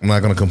 I'm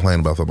not going to complain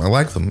about them. I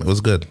like them. It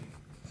was good.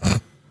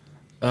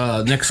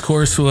 Next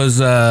course was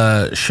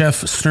Chef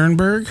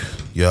Sternberg.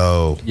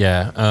 Yo.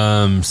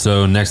 Yeah.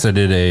 So next I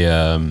did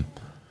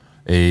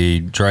a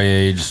dry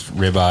aged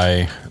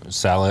ribeye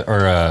salad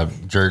or a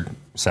jerk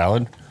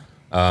salad.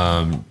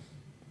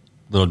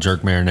 Little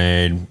jerk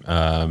marinade.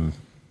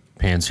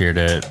 Pan-seared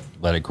it,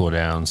 let it cool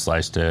down,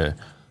 sliced it.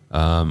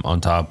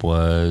 On top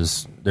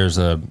was it's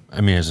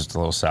just a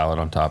little salad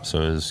on top.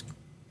 So it was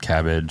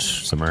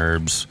cabbage, some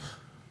herbs,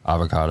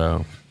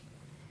 avocado,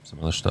 some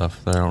other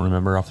stuff that I don't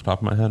remember off the top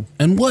of my head.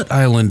 And what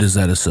island is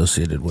that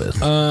associated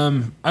with?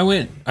 I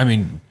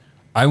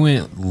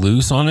went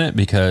loose on it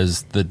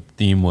because the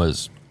theme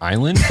was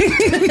island.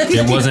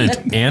 It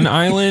wasn't an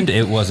island.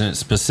 It wasn't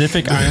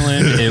specific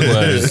island. It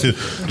was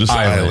Just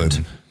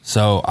island.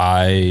 So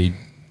I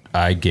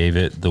gave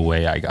it the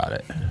way I got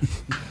it.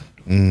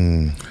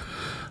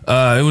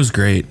 It was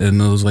great,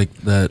 and it was like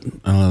that.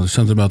 I don't know, there's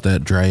something about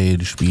that dry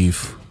aged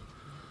beef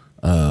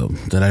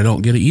that I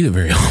don't get to eat it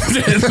very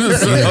often.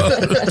 So.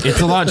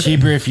 It's a lot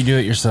cheaper if you do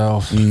it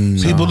yourself.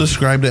 People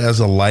described it as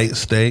a light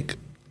steak.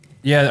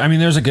 Yeah, I mean,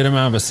 there's a good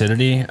amount of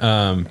acidity.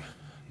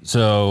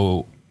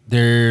 So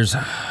there's,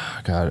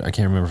 God, I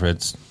can't remember if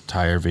it's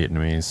Thai or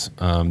Vietnamese.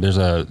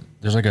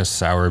 There's like a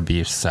sour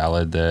beef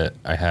salad that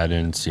I had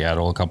in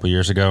Seattle a couple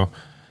years ago,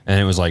 and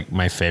it was like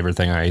my favorite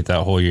thing I ate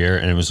that whole year.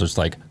 And it was just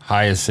like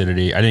high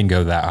acidity. I didn't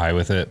go that high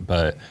with it,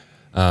 but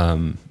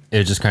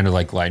it just kind of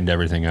like lightened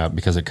everything up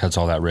because it cuts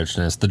all that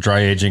richness. The dry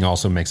aging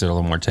also makes it a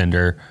little more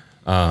tender,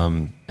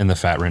 and the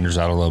fat renders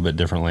out a little bit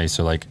differently.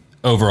 So like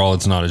overall,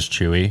 it's not as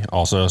chewy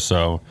also.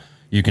 So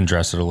you can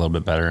dress it a little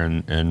bit better,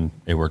 and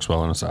it works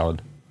well in a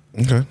salad.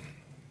 Okay.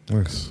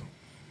 Nice.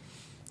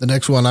 The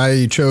next one,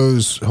 I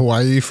chose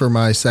Hawaii for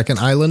my second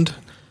island.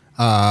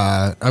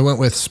 I went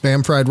with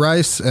Spam fried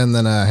rice, and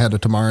then I had a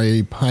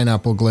tamari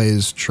pineapple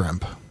glazed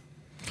shrimp.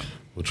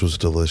 Which was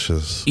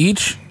delicious.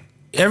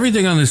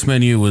 Everything on this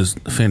menu was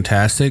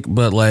fantastic,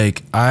 but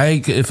like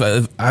if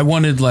I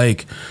wanted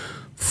like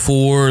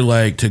 4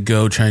 like to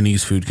go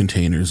Chinese food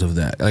containers of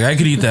that, like I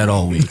could eat that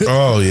all week.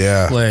 Oh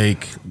yeah.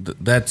 Like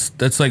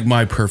that's like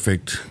my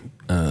perfect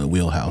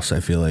wheelhouse. I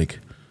feel like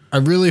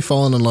I've really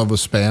fallen in love with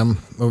Spam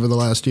over the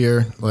last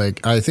year.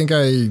 Like I think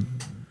I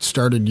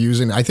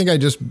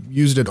just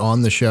used it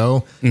on the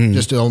show,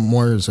 just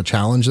more as a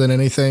challenge than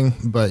anything.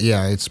 But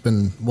yeah, it's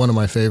been one of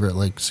my favorite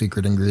like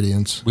secret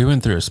ingredients. We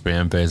went through a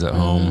Spam phase at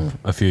home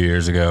a few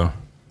years ago.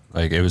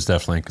 Like it was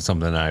definitely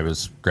something I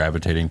was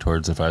gravitating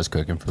towards if I was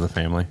cooking for the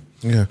family.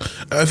 Yeah,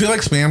 I feel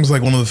like spam's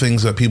like one of the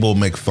things that people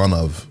make fun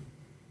of.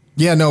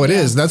 Yeah, no, it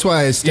is. That's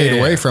why I stayed Yeah.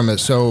 away from it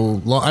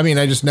so long. I mean,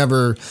 I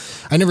never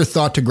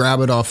thought to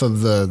grab it off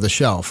of the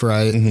shelf,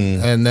 right?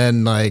 Mm-hmm. And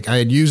then like I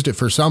had used it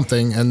for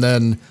something, and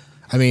then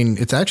I mean,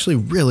 it's actually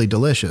really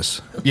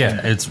delicious. Yeah,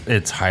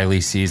 it's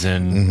highly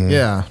seasoned Mm-hmm.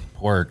 Yeah,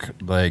 pork.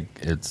 Like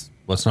it's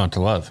what's not to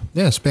love.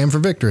 yeah, spam for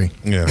victory.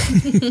 Yeah,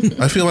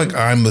 I feel like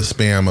I'm the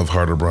spam of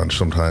Harder Brunch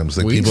sometimes.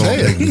 Like We people don't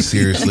say it. take me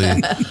seriously.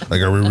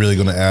 Like, are we really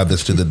going to add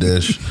this to the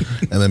dish?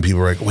 And then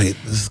people are like, wait,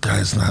 this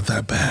guy's not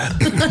that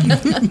bad.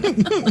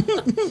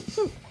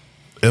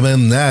 And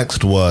then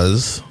next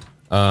was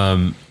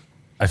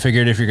I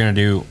figured if you're gonna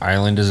do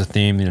island as a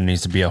theme, there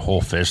needs to be a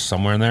whole fish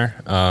somewhere in there.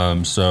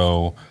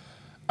 So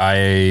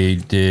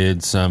I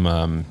did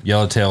some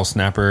yellowtail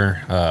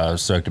snapper,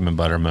 soaked them in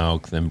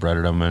buttermilk, then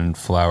breaded them in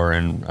flour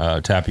and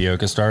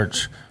tapioca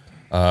starch.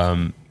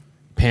 Pan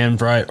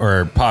fried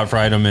or pot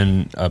fried them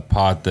in a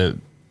pot that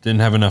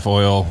didn't have enough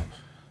oil,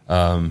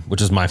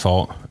 which is my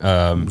fault,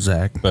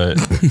 Zach. But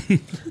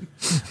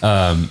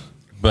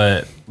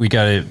but we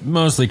got it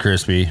mostly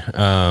crispy.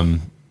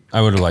 I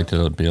would have liked it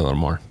to be a little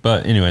more,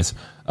 but anyways.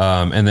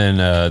 And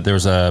then there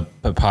was a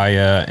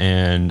papaya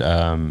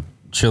and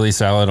chili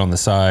salad on the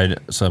side,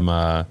 some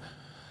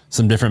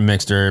different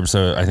mixed herbs.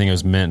 So I think it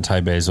was mint,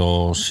 Thai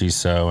basil,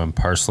 shiso, and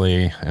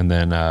parsley. And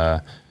then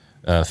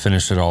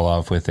finished it all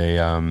off with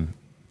a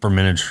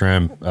fermented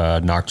shrimp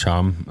nak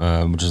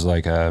cham, which is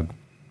like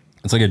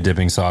it's like a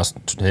dipping sauce.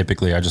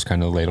 Typically, I just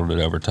kind of ladled it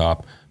over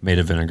top, made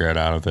a vinaigrette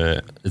out of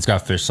it. It's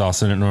got fish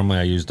sauce in it. Normally,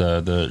 I used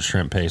the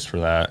shrimp paste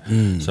for that.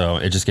 So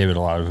it just gave it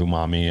a lot of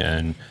umami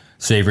and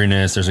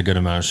savoriness. There's a good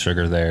amount of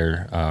sugar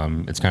there.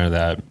 It's kind of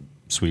that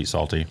sweet,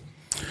 salty.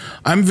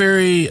 I'm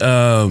very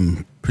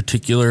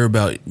particular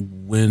about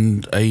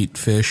when I eat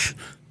fish.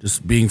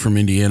 Just being from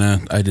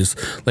Indiana, I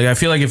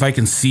feel like if I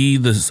can see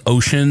this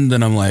ocean,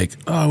 then I'm like,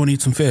 oh, I want to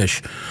eat some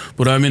fish.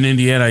 But I'm in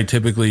Indiana,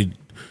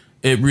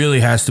 it really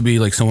has to be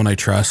like someone I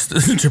trust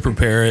to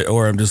prepare it,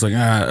 or I'm just like,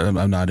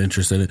 I'm not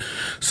interested in it.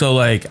 So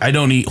like, I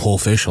don't eat whole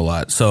fish a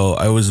lot. So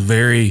I was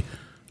very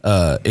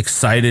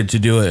excited to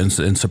do it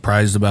and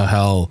surprised about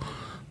how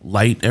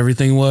light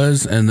everything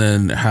was, and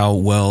then how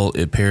well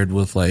it paired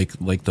with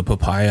like the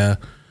papaya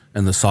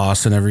and the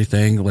sauce and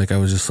everything. Like I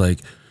was just like,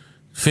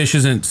 fish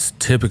isn't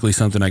typically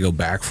something I go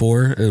back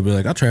for. It'll be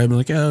like, I'll try it. I'll be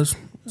like, yeah, it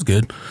was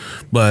good.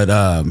 But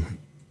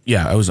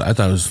yeah, I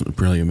thought it was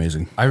really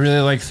amazing. I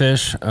really like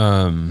fish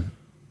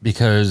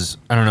because,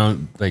 I don't know,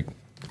 like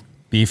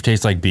beef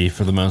tastes like beef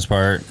for the most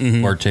part.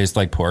 Pork tastes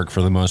like pork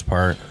for the most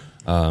part.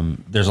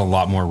 There's a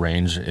lot more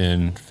range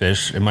in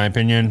fish, in my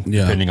opinion,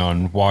 depending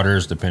on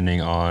waters,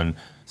 depending on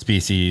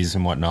species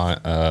and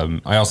whatnot.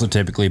 I also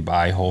typically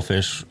buy whole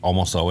fish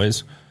almost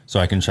always, so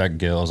I can check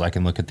gills, I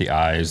can look at the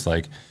eyes.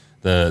 Like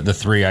the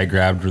three I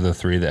grabbed were the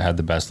three that had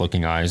the best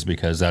looking eyes,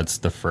 because that's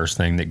the first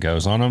thing that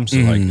goes on them. So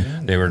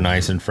like they were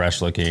nice and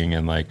fresh looking,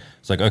 and like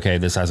it's like, okay,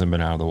 this hasn't been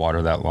out of the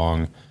water that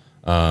long.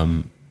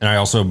 And I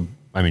also,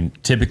 I mean,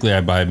 typically I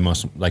buy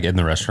most, like in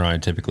the restaurant, I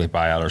typically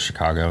buy out of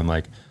Chicago, and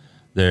like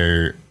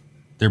they're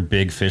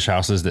big fish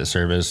houses that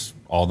service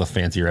all the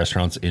fancy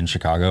restaurants in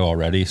Chicago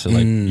already. So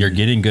like you're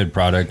getting good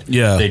product.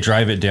 Yeah. They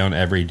drive it down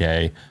every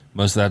day.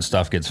 Most of that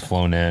stuff gets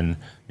flown in,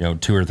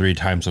 2 or 3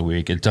 times a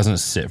week. It doesn't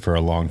sit for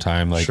a long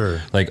time. Like,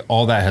 like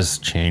all that has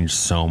changed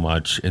so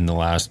much in the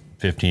last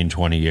 15,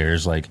 20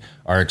 years. Like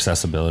our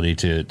accessibility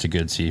to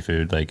good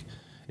seafood. Like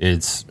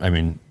I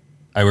mean,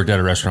 I worked at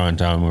a restaurant in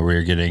town where we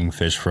were getting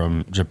fish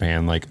from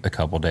Japan, like a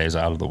couple days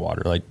out of the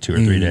water, like 2 or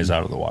 3 days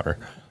out of the water.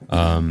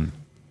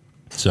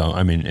 So,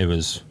 I mean, it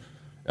was,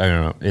 I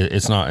don't know,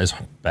 it's not as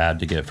bad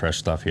to get fresh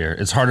stuff here.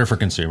 It's harder for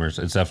consumers.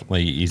 It's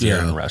definitely easier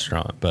in a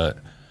restaurant, but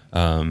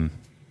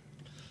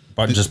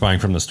just buying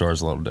from the store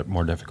is a little bit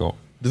more difficult.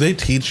 Do they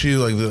teach you,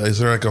 like, is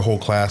there like a whole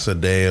class a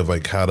day of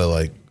like how to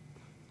like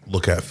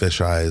look at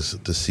fish eyes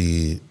to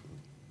see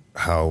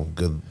how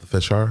good the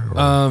fish are?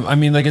 I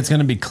mean, like it's going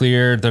to be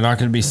clear. They're not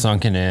going to be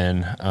sunken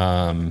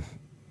in.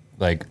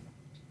 Like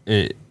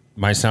it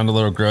might sound a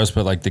little gross,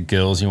 but like the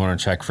gills, you want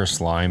to check for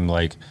slime.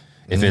 Like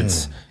if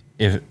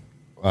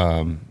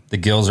the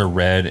gills are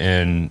red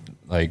and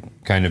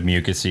like kind of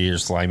mucousy or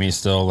slimy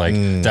still, like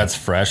that's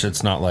fresh.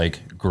 It's not like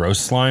gross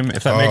slime,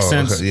 if that makes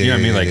sense. Okay. Yeah, you know what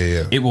I mean? Like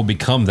yeah. it will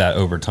become that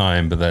over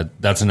time, but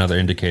that's another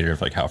indicator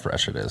of like how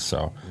fresh it is.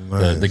 So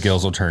the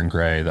gills will turn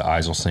gray, the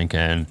eyes will sink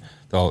in,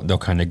 they'll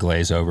kind of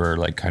glaze over,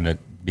 like kind of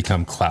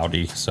become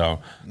cloudy. So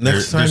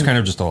there's kind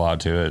of just a lot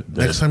to it.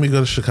 Next time you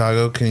go to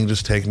Chicago, can you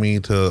just take me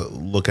to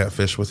look at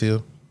fish with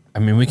you? I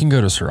mean, we can go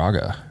to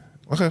Saraga.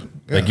 Okay.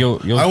 Yeah. Like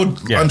you'll I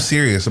would. Yeah. I'm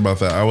serious about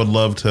that. I would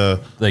love to.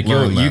 Like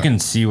you can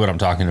see what I'm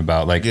talking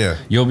about. Like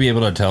you'll be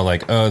able to tell.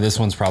 Like, oh, this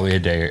one's probably a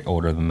day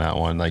older than that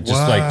one. Like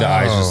just like the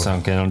eyes just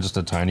sunk in just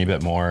a tiny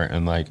bit more,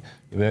 and like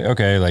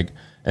okay, like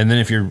and then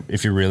if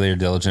you're really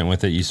diligent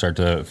with it, you start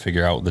to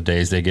figure out the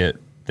days they get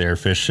their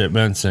fish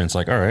shipments, and it's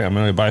like, all right, I'm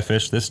going to buy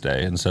fish this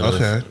day instead of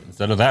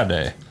that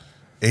day.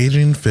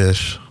 Aging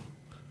fish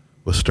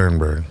with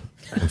Sternberg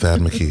and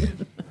Thad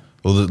McKee.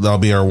 Well, that'll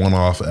be our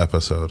one-off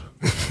episode.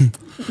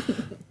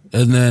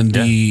 And then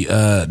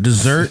the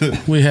dessert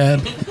we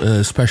had,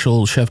 a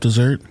special chef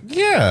dessert.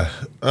 Yeah.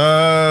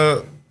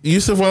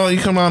 Yusuf, why don't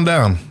you come on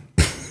down?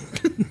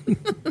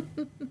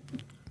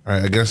 All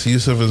right, I guess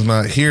Yusuf is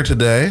not here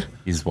today.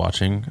 He's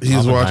watching.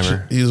 He's watching.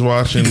 He's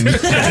watching.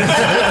 Serious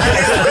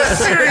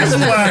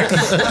black.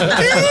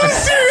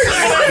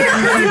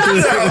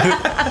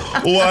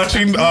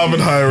 Watching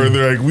Oppenheimer.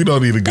 They're like, we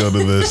don't need to go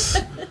to this.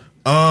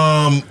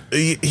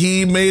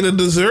 He made a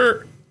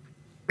dessert,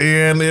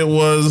 and it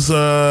was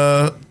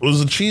a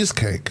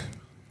cheesecake.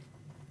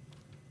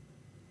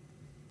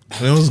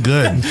 It was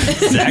good.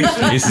 Zach's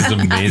face is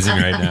amazing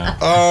right now.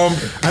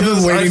 I've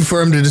been waiting for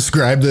him to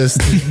describe this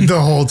the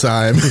whole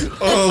time.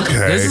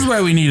 Okay. This is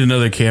why we need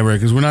another camera,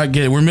 because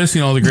we're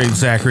missing all the great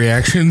Zach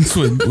reactions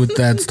with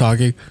Dad's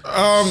talking.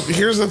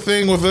 Here's the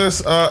thing with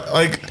this.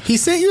 He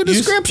sent you a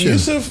description.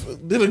 Yusuf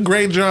did a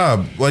great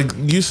job. Like,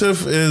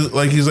 Yusuf is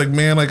like, he's like,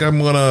 man, like,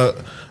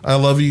 I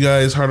love you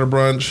guys, Harder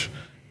Brunch.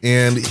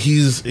 And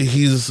he's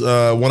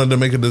wanted to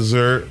make a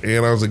dessert,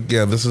 and I was like,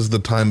 yeah, this is the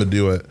time to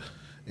do it.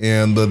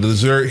 And the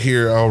dessert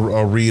here,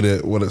 I'll read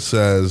it, what it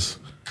says.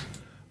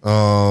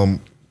 It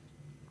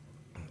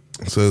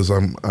says,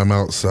 I'm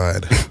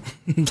outside.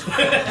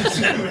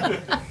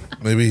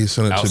 Maybe he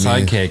sent it to me.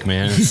 Outside cake,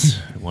 man. It's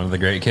one of the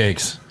great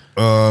cakes.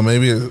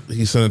 Maybe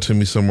he sent it to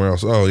me somewhere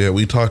else. Oh, yeah,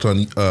 we talked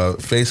on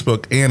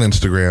Facebook and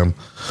Instagram.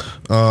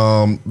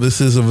 This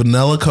is a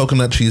vanilla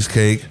coconut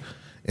cheesecake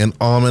and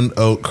almond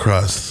oat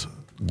crust,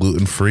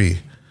 gluten-free.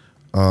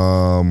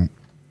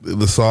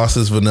 The sauce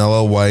is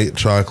vanilla white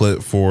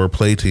chocolate for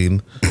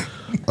plating.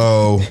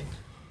 Oh,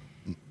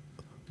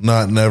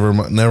 never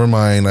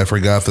mind. I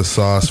forgot the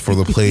sauce for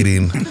the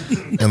plating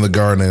and the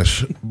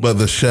garnish. But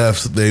the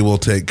chefs, they will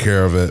take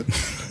care of it.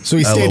 So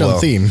he stayed on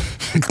theme.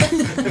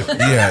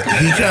 Yeah,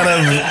 he kind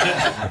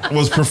of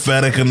was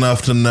prophetic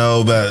enough to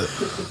know that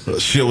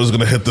shit was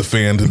going to hit the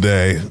fan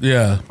today.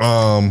 Yeah.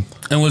 And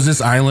was this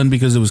island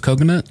because it was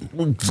coconut?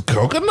 It's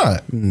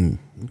coconut.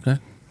 Okay.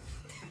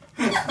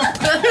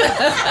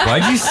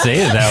 Why'd you say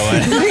it that way?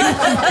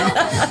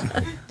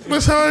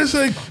 That's how I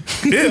say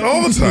it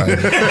all the time.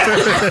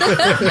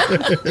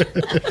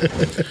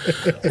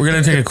 We're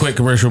going to take a quick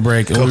commercial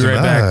break, and we'll be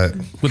right back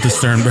with the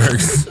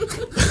Sternbergs.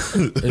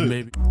 And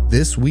maybe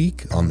this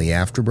week on the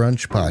After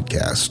Brunch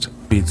podcast.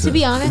 Pizza. To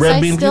be honest, Red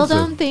I bean still pizza.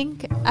 don't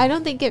think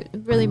it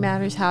really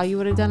matters how you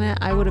would have done it.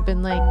 I would have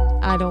been like,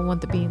 I don't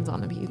want the beans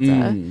on the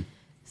pizza.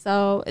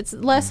 So it's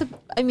less,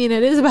 I mean,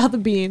 it is about the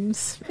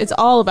beans. It's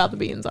all about the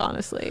beans,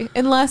 honestly,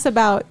 and less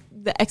about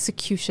the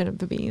execution of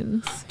the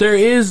beans. there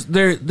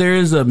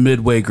is a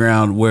midway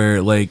ground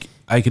where, like,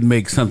 I can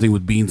make something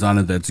with beans on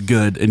it that's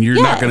good, and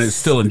you're not going to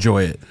still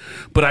enjoy it.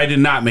 But I did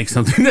not make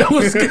something that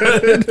was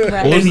good,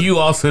 Right. and you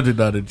also did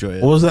not enjoy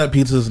it. What was that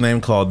pizza's name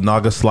called?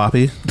 Naga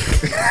Sloppy? Yeah,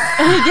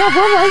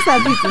 what was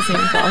that pizza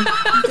name called?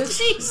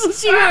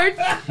 Jesus, you are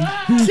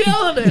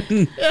killing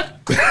it.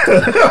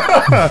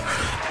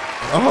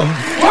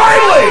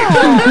 Finally!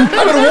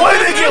 I've been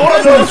wanting to get one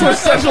of those for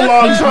such a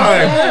long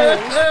time.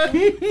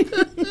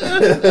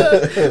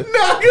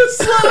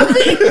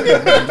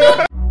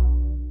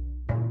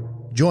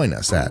 Join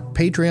us at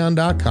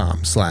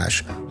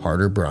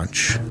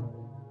patreon.com/harderbrunch.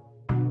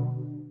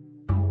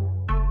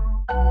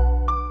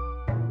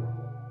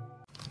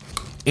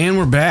 And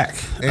we're back.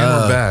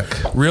 We're back.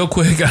 Real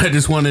quick, I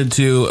just wanted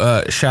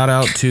to shout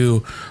out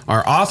to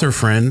our author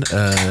friend,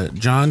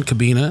 John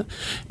Cabina,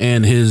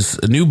 and his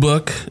new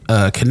book,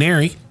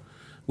 Canary,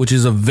 which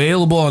is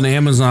available on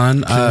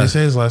Amazon. Can you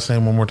say his last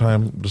name one more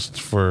time,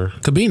 just for...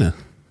 Cabina.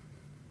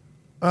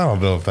 I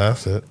don't know if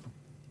that's it.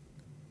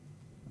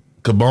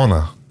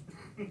 Cabona.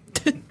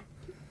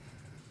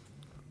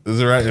 Is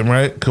it right? Am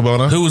I right?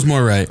 Cabona? Who was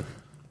more right?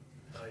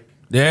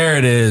 There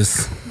it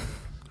is.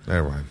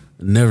 Never mind.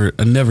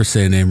 I never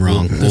say a name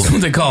wrong. That's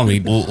what they call me.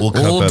 We'll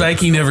cut Old that.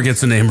 Dykey never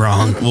gets a name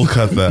wrong. We'll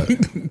cut that.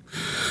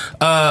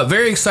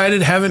 Very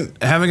excited. Haven't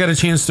got a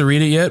chance to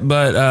read it yet,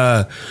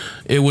 but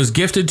it was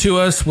gifted to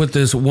us with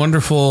this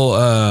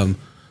wonderful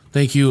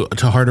thank you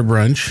to Harder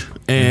Brunch.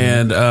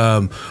 And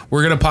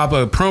we're gonna pop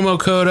a promo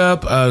code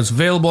up. It's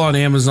available on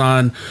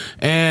Amazon.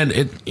 And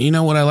it, you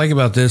know what I like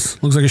about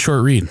this? Looks like a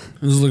short read.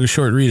 This is like a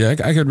short read.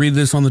 I could read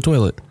this on the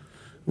toilet.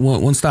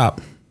 One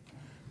stop,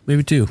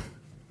 maybe two.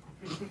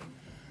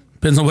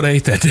 Depends on what I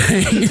ate that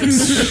day.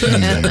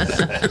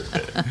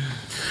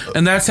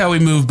 And that's how we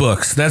move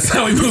books. That's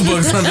how we move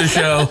books on the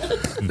show.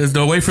 There's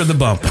no wait for the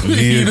bump.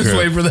 You just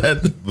wait for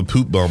that. The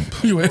poop bump.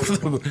 You wait for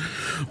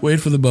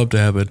the bump to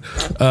happen.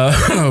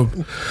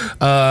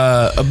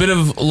 A bit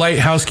of light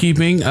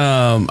housekeeping.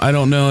 I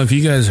don't know if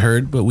you guys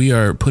heard, but we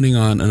are putting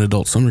on an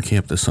adult summer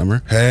camp this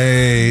summer.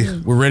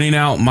 Hey. We're renting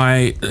out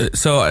my...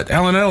 so,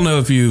 Alan, I don't know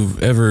if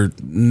you've ever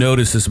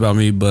noticed this about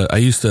me, but I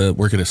used to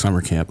work at a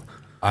summer camp.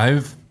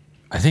 I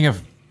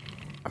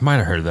might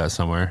have heard of that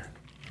somewhere.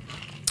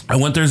 I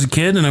went there as a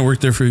kid, and I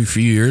worked there for a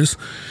few years.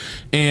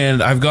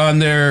 And I've gone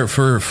there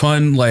for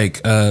fun,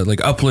 like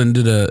Upland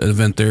did an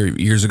event there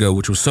years ago,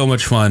 which was so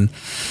much fun.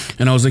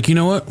 And I was like, you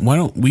know what? Why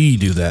don't we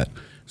do that?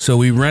 So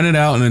we rented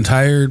out an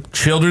entire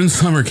children's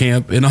summer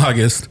camp in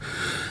August.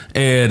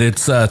 and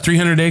it's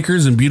 300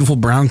 acres in beautiful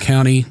Brown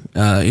County,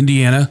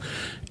 Indiana.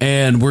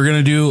 And we're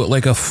gonna do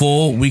like a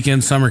full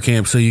weekend summer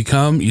camp. So you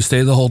come, you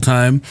stay the whole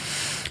time.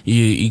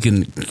 You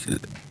can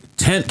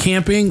tent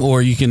camping,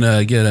 or you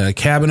can get a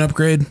cabin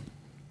upgrade.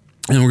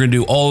 And we're gonna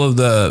do all of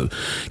the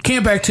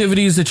camp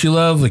activities that you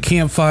love: the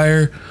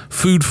campfire,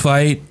 food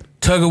fight,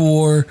 tug of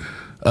war,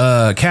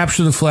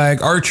 capture the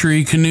flag,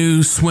 archery,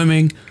 canoe,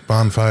 swimming,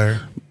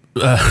 Bonfire.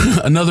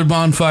 Another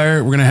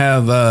bonfire. We're gonna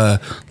have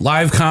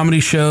live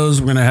comedy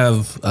shows. We're gonna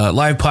have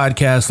live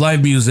podcasts,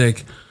 live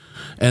music.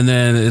 And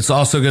then it's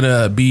also going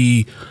to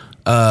be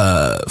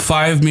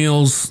 5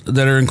 meals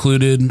that are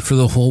included for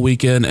the whole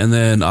weekend. And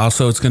then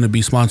also it's going to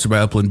be sponsored by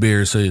Upland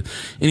Beer. So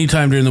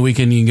anytime during the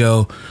weekend, you can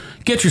go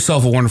get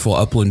yourself a wonderful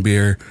Upland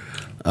Beer.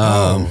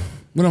 What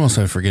else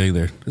am I forgetting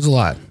there? There's a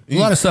lot. A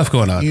lot of stuff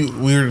going on.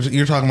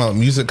 You're talking about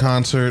music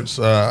concerts.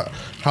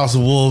 House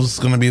of Wolves is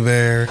going to be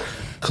there.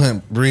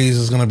 Clint Breeze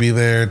is going to be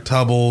there.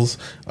 Tubbles.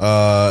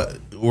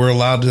 We're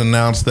allowed to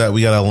announce that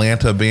we got an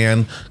Atlanta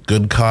band,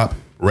 Good Cop.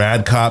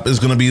 Rad Cop is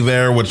going to be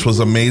there, which was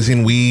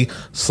amazing. We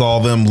saw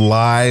them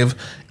live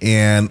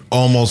and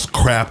almost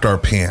crapped our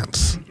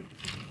pants.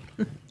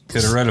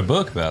 Could have read a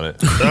book about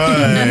it.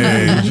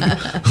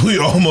 We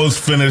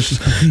almost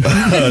finished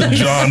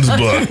John's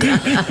book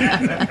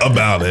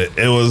about it.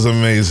 It was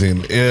amazing.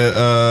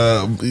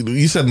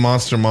 You said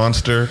Monster,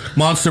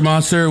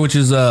 which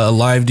is a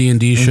live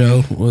D&D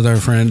show with our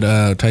friend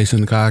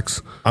Tyson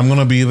Cox. I'm going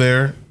to be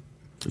there.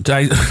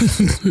 Dad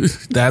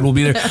will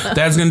be there.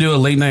 Dad's gonna do a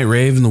late night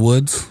rave in the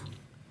woods.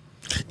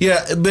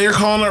 Yeah, they're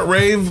calling it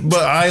rave,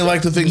 but I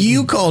like to think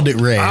You called it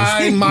rave.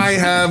 I might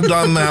have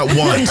done that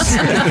once.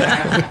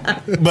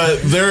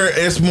 But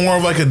it's more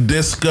of like a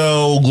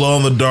disco, glow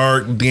in the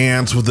dark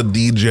dance with a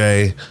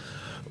DJ,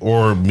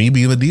 or me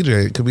being the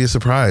DJ. It could be a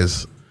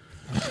surprise.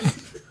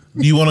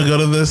 You want to go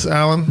to this,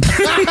 Alan?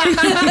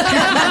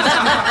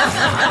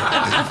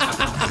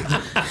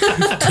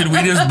 Did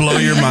we just blow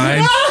your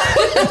mind?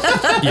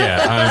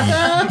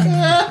 Yeah,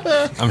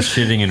 I'm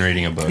shitting and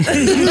reading a book.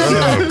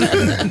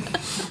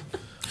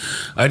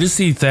 I just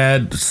see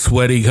Thad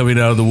sweaty coming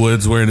out of the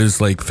woods wearing his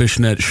like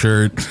fishnet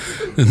shirt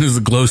and his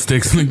glow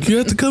sticks. Like, you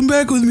have to come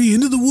back with me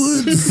into the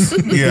woods.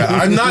 Yeah,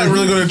 I'm not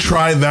really going to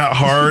try that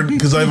hard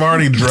because I've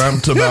already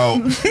dreamt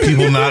about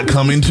people not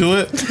coming to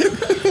it.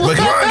 Like,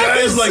 come on,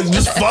 guys, like,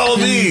 just follow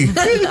me.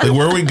 Like,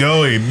 where are we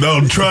going?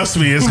 No, trust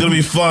me, it's going to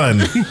be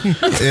fun.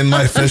 In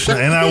my fishnet.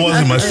 And I was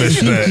in my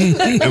fishnet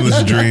in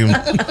this dream.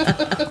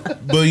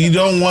 But you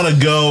don't want to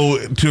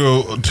go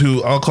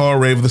to I'll call a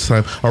rave this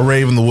time, a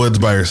rave in the woods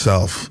by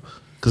yourself.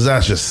 Because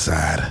that's just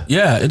sad.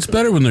 Yeah, it's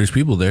better when there's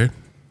people there.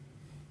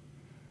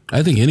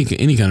 I think any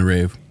kind of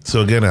rave.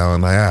 So again,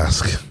 Alan, I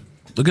ask.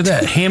 Look at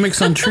that.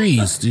 Hammocks on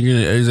trees.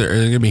 Are there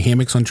going to be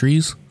hammocks on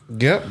trees?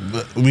 Yep.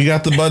 We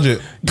got the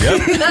budget.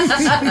 Yep.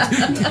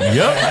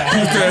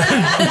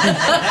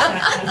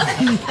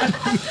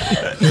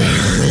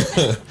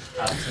 Yep.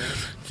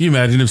 Can you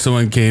imagine if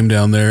someone came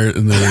down there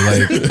and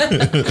they're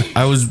like,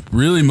 I was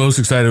really most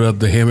excited about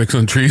the hammocks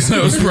on trees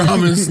that was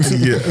promised.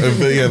 Yeah,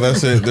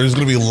 that's it. There's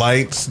going to be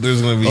lights.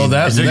 There's going to be...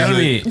 Is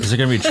there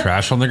gonna be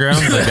trash on the ground?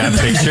 Like that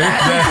picture?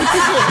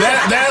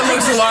 That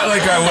looks a lot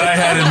like what I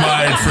had in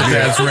mind for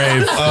Dad's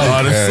rave,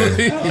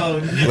 honestly.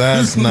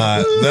 That's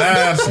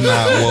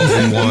not what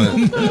we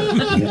want.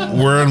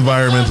 We're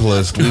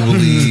environmentalists. We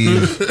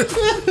believe...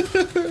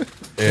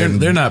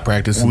 And they're not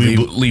practicing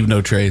leave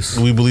no trace.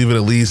 We believe in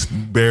at least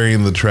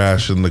burying the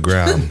trash in the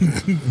ground.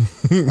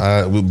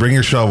 Bring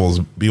your shovels.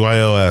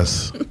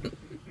 BYOS.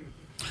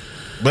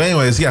 But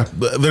anyways, yeah,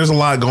 there's a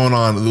lot going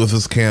on with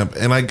this camp.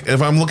 And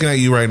if I'm looking at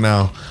you right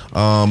now,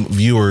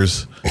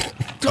 viewers...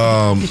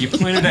 you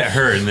pointed at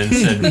her and then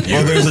said...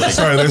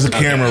 there's a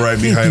camera right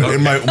behind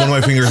it. One of my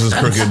fingers is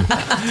crooked.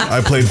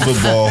 I played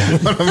football.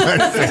 One of my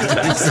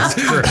fingers is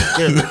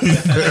crooked.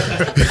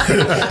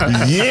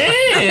 Yeah!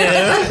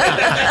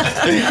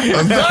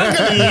 I'm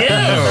talking to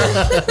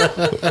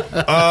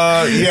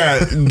you! Yeah,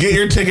 get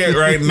your ticket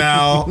right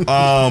now.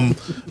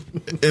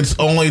 It's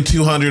only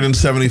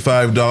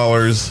 $275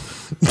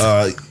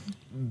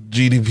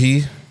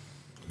 GDP.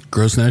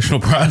 Gross national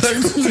product.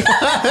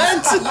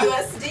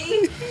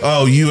 USD.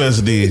 Oh,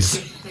 USD.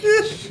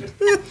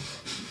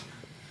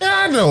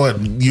 I know what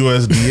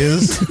USD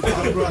is.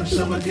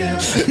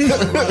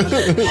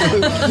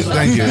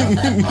 Thank you.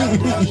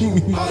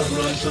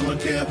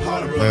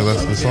 Hey,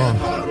 that's the song.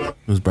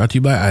 It was brought to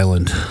you by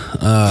Island.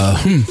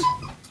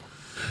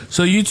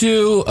 So you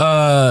two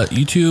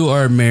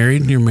are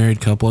married. You're a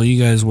married couple.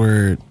 You guys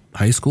were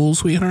high school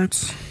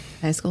sweethearts.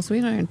 High school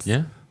sweethearts.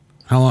 Yeah.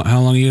 How long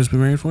have you guys been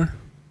married for?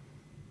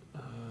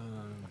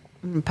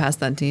 I'm gonna pass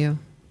that to you.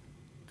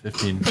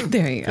 15.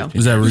 There you go.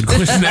 Is that a rude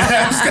question to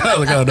ask?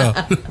 Like, oh no.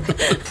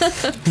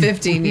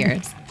 15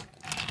 years.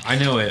 I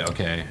know it.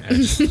 Okay. I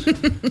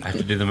have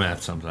to do the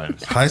math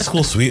sometimes. High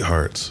school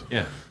sweethearts.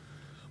 Yeah.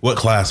 What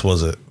class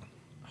was it?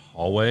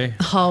 Hallway.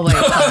 Hallway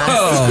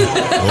class.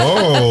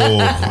 Oh,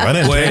 I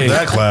didn't take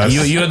that class.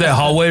 You had that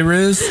hallway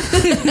riz?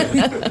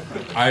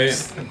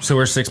 So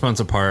we're 6 months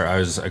apart. I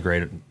was a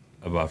grade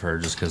above her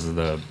just because of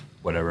the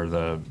whatever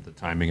the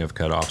timing of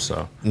cutoff.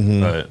 So,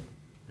 but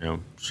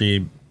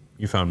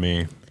you found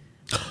me.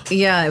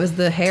 Yeah, it was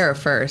the hair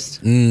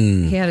first.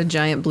 He had a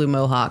giant blue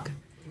mohawk.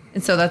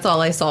 And so that's all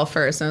I saw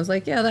first. And I was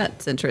like, yeah,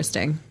 that's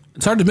interesting.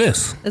 It's hard to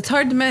miss. It's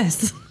hard to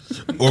miss.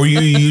 Were you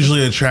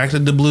usually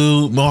attracted to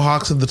blue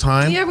mohawks at the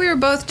time? Yeah, we were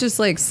both just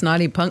like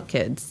snotty punk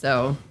kids.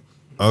 So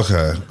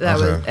Okay.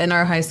 was, and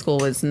our high school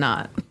was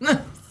not.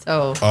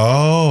 So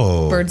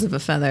birds of a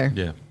feather.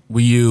 Yeah. Were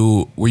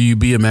you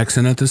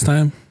BMXing at this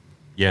time?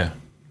 Yeah.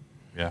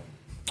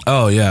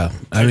 Oh yeah.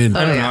 I mean,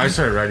 I don't know. yeah. I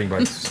started riding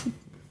bikes.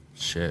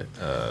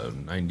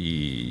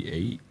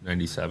 98,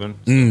 97.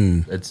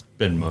 So it's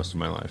been most of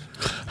my life.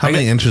 How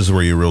many inches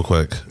were you, real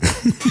quick,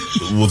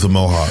 with a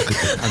mohawk?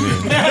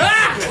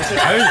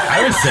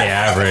 I would say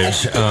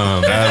average.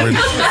 Average.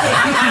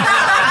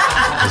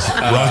 Just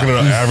rocking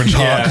an average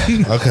hawk.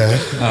 Okay.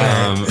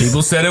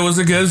 people said it was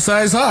a good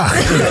size hawk.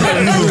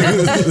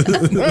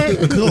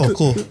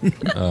 Cool.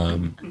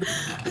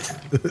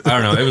 I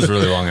don't know. It was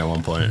really long at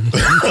one point.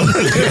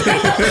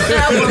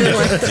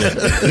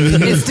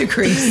 It's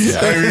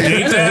decreased.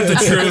 Ain't that the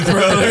truth,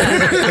 brother?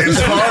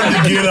 It's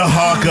hard to get a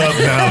hawk up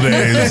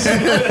nowadays.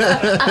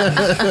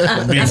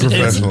 Be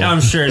professional.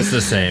 I'm sure it's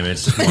the same.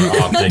 It's just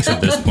more optics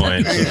at this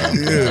point.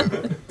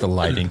 So. The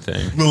lighting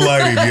thing. The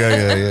lighting,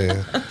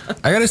 yeah.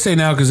 I gotta say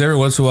now, because every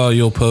once in a while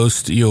you'll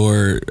post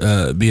your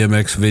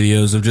BMX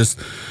videos of just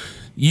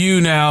you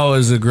now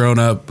as a grown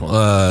up,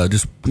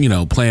 just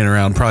playing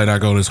around, probably not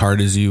going as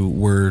hard as you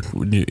were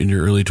in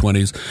your early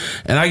 20s,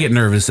 and I get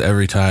nervous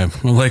every time.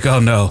 I'm like, oh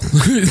no,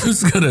 this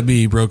is gonna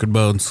be broken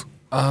bones.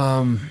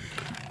 I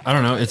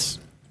don't know. It's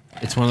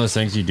one of those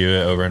things you do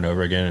it over and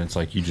over again, and it's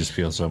like you just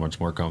feel so much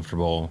more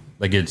comfortable.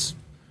 Like it's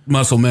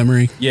Muscle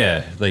memory.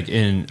 Yeah, I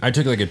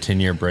took like a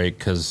 10-year break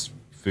because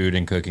food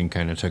and cooking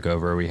kind of took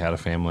over. We had a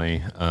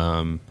family,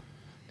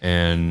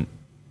 and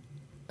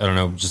I don't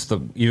know.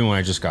 Even when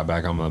I just got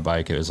back on my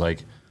bike, it was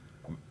like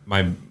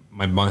my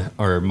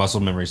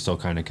muscle memory still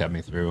kind of kept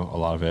me through a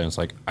lot of it. And it's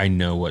like I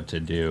know what to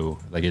do.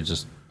 Like it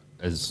just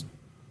as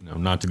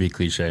not to be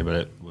cliche, but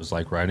it was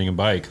like riding a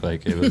bike.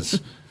 Like it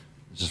was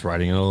just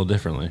riding it a little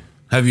differently.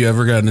 Have you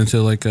ever gotten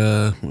into like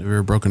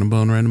ever broken a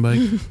bone riding a bike?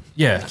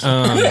 Yeah.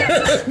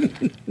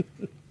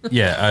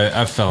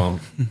 I've fell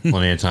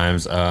plenty of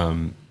times. I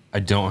have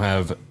a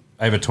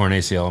torn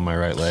ACL in my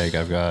right leg.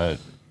 I've got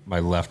my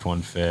left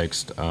one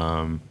fixed.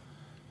 I've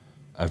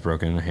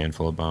broken a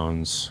handful of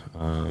bones.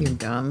 You're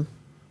dumb.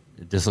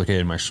 It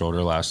dislocated my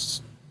shoulder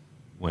last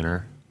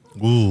winter.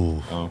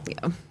 Ooh.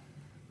 Yeah.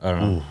 I don't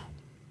know.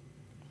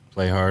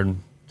 Play hard,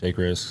 take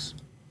risks.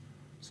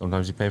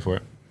 Sometimes you pay for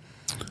it.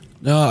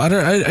 No, I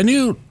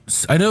know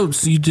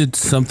you did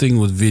something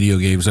with video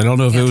games. I don't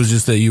know if it was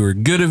just that you were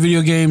good at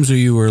video games or were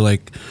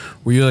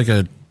you like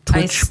a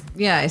Twitch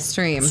I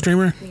stream.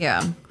 streamer?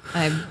 Yeah.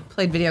 I've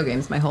played video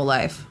games my whole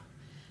life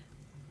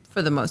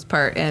for the most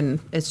part. And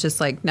it's just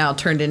like now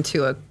turned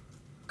into a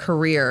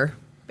career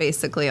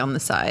basically on the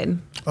side.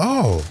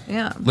 Oh.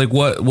 Yeah. Like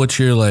what's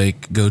your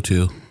like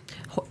go-to?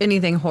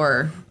 Anything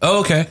horror. Oh,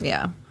 okay.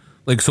 Yeah.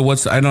 Like, so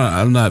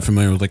I'm not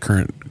familiar with like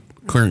current game.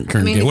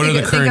 What are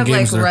the current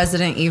games? Like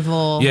Resident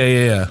Evil.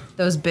 Yeah.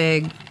 Those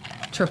big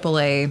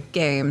AAA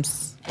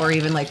games, or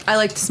even like I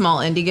like small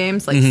indie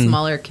games, like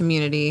smaller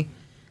community.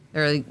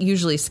 They're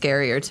usually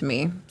scarier to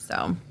me.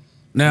 So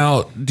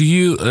now, this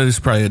is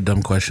probably a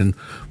dumb question,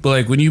 but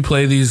like when you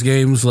play these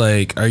games,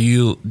 like do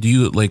you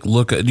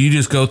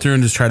just go through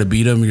and just try to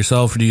beat them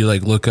yourself, or do you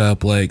like look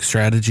up like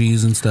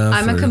strategies and stuff?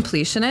 I'm a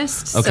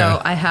completionist,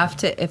 so I have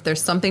to. If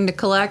there's something to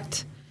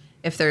collect.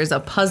 If there's a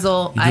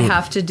puzzle, I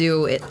have to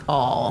do it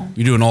all.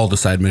 You're doing all the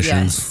side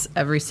missions? Yes,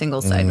 every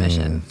single side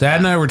mission. Dad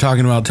and I were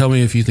talking about, tell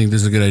me if you think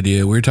this is a good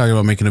idea. We were talking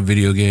about making a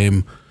video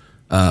game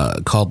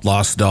called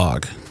Lost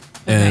Dog.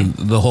 And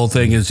the whole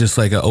thing is just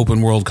like an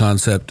open world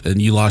concept, and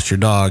you lost your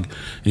dog,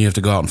 and you have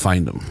to go out and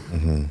find him.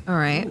 Mm-hmm. All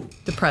right.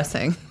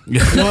 Depressing.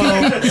 Yeah.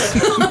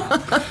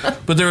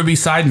 But there would be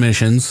side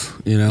missions,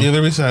 Yeah,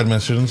 there'd be side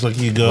missions. Like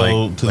you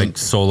go to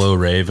solo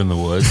rave in the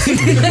woods. Yeah.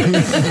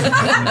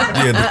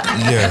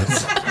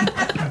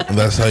 And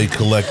that's how you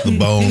collect the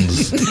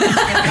bones. to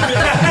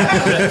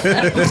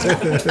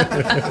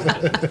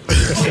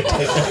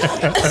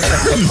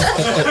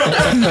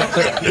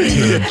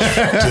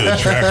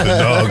attract the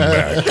dog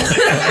back.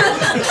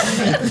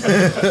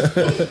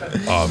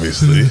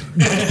 Obviously.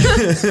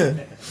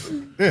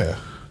 Yeah.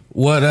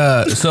 What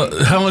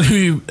so how long have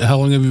you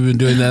been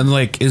doing that? And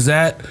like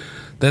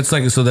that's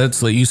like you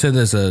said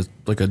that's a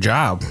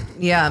job.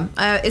 Yeah.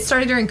 It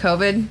started during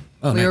COVID.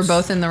 We were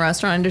both in the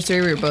restaurant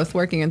industry. We were both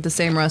working at the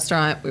same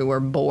restaurant. We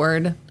were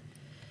bored.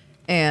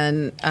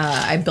 And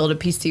I built a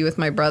PC with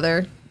my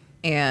brother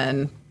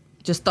and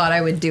just thought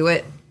I would do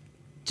it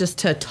just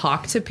to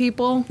talk to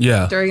people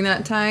during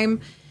that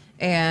time.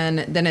 And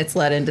then it's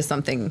led into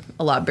something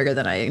a lot bigger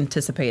than I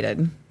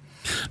anticipated.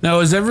 Now,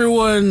 is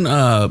everyone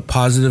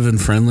positive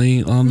and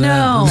friendly on that?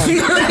 No.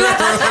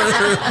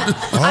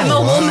 I'm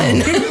a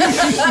woman.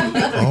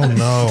 Oh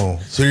no!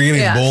 So you're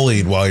getting Yeah.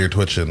 bullied while you're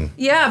twitching.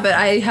 Yeah, but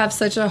I have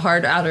such a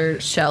hard outer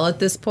shell at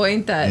this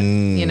point that,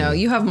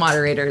 you have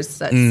moderators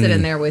that sit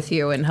in there with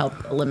you and help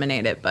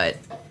eliminate it. But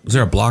Is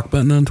there a block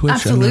button on Twitch?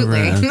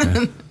 absolutely.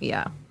 Okay.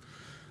 Yeah.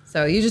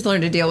 So you just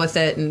learn to deal with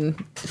it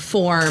and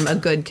form a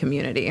good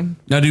community.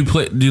 Now, do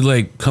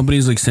like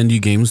companies like send you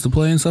games to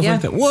play and stuff Yeah.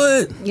 like that?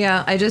 What?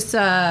 Yeah, I just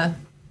had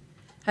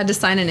to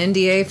sign an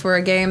NDA for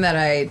a game that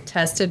I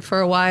tested for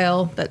a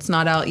while that's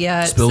not out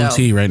yet. Spill the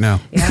tea right now.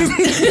 Yeah,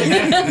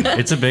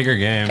 It's a bigger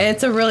game.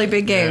 it's a really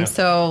big game. Yeah.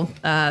 So,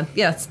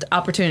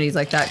 opportunities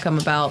like that come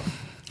about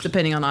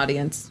depending on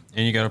audience.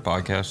 And you got a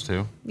podcast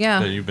too. Yeah.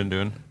 That you've been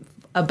doing.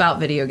 About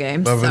video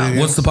games. About video So. games?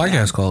 What's the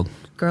podcast called?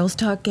 Girls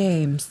Talk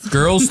Games.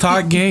 Girls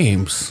Talk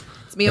Games.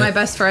 It's me and my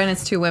best friend.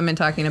 It's two women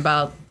talking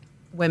about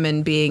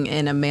women being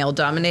in a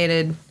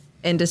male-dominated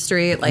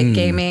industry like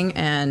gaming,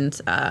 and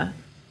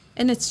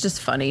it's just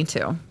funny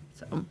too.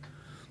 So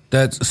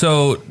That's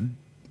so.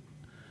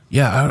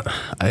 Yeah,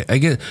 I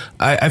get.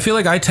 I feel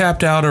like I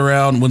tapped out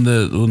around when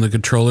the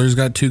controllers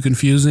got too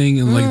confusing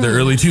in like the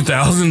early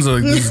 2000s.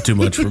 Like, this is too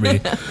much for me.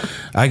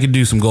 I could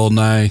do some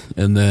GoldenEye,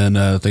 and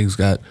then things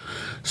got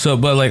so.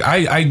 But like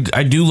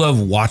I do love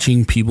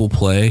watching people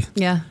play.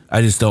 yeah,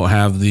 I just don't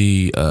have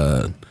the.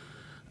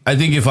 I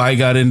think if I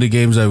got into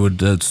games, I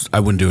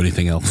wouldn't do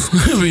anything else.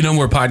 There'd be no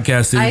more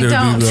podcasting. I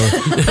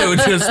It would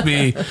just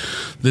be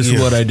this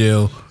is what I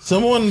do.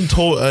 Someone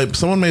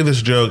made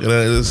this joke, and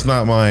it's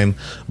not mine,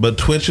 but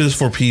Twitch is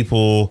for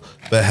people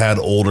that had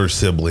older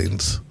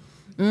siblings.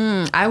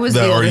 I was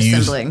That the are older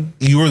used- sibling.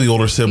 You were the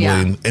older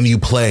sibling, Yeah. and you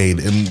played,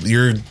 and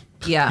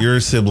Yeah.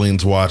 your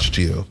siblings watched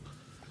you,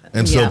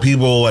 and so Yeah.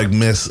 people like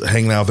miss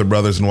hanging out with their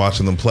brothers and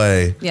watching them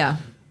play, Yeah,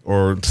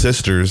 or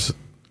sisters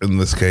in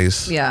this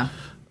case. yeah,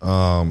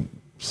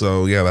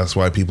 So yeah, that's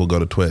why people go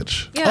to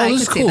Twitch. yeah. Oh, I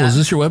this is could see cool. that. Is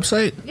this your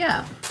website?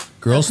 Yeah,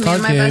 Girls That's me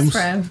and Talk my Games. best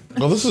friend.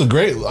 Oh, this is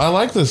great. I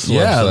like this.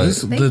 Yeah,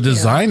 website. the you.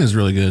 design is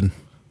really good.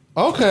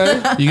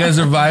 Okay. You guys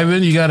are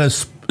vibing. You got a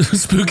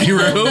spooky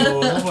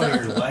room.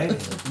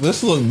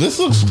 This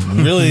looks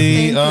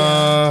really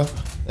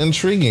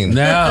intriguing.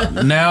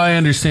 Now I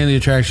understand the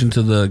attraction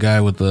to the guy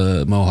with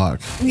the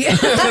mohawk. Yeah,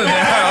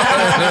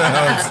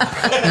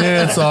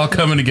 it's all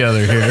coming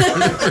together here.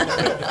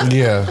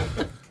 Yeah.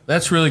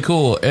 That's really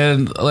cool.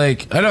 And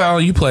like I don't know how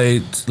you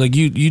play. Like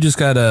you just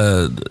got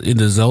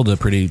into Zelda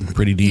pretty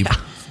deep.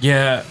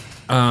 Yeah.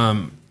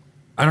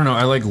 I don't know.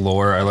 I like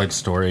lore. I like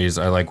stories.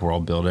 I like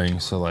world building.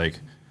 So like,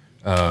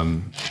 I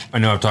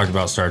know I've talked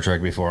about Star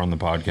Trek before on the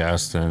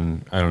podcast,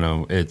 and I don't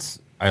know.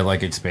 I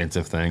like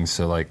expansive things.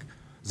 So like,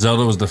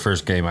 Zelda was the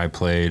first game I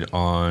played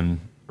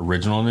on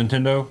original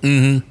Nintendo.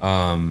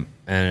 Mm-hmm.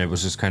 And it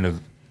was just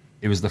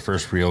it was the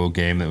first real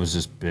game that was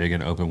just big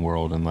and open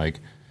world, and like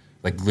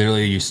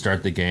literally you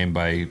start the game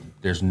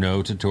there's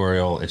no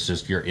tutorial. It's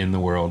just you're in the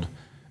world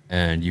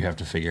and you have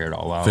to figure it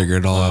all out.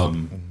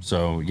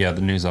 So yeah,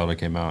 the new Zelda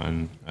came out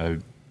and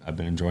I've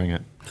been enjoying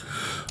it.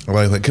 I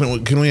like that.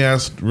 Can we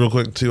ask real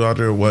quick too,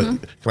 Audra? What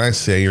can I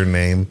say your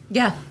name?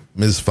 Yeah,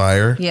 Ms.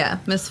 Fire. yeah.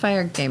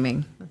 Misfire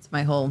Gaming. That's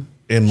my whole.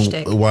 And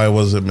shtick. why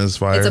was it Ms.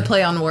 Fire? It's a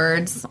play on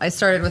words. I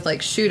started with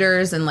like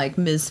shooters and like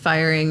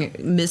misfiring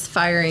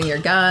your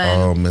gun.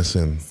 Oh,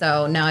 missing.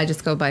 So now I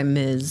just go by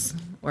Ms.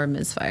 or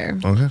Misfire.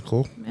 Okay,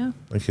 cool. Yeah.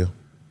 Thank you.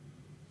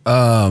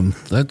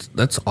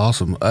 That's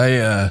awesome.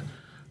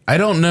 I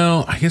don't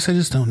know. I guess I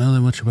just don't know that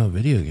much about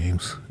video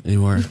games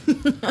anymore.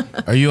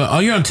 Are you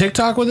on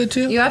TikTok with it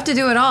too? You have to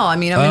do it all. I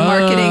mean, I'm in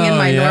marketing in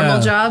my yeah.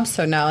 normal job,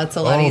 so now it's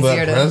a lot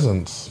easier to.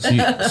 presence.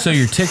 So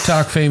you're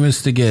TikTok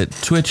famous to get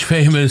Twitch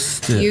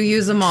famous. You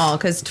use them all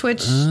because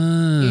Twitch,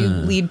 you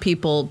lead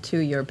people to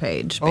your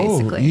page,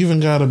 basically. Oh, you even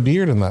got a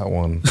beard in that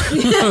one.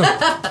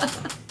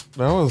 That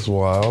was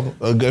wild.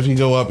 If you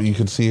go up, you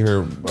could see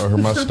her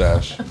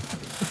mustache.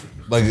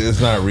 Like,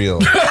 it's not real.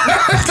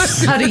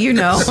 How do you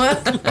know?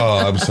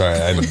 Oh, I'm sorry.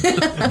 I was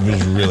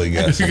really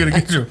guessing. You're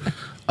gonna get your.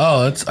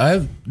 Oh,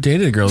 I've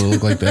dated a girl that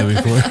looked like that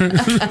before.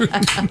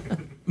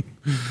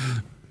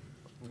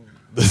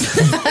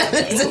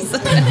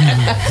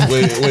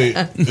 Wait.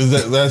 Is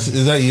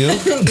that you?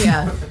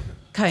 Yeah,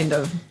 kind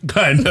of.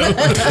 Kind of.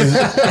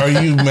 Are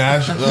you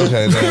mashed?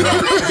 Okay. No.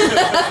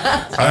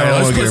 All right,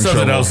 let's wanna put get in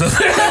something trouble. else.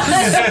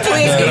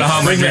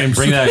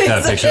 Bring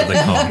that picture of the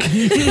conch.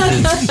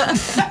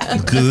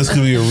 Because this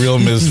could be a real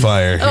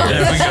misfire here.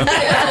 There we go.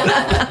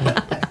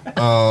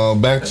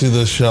 Back to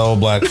the shell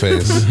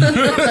blackface.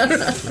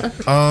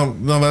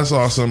 No, that's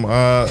awesome.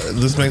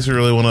 This makes me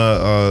really want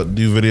to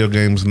do video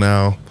games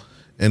now.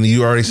 And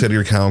you already said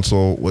your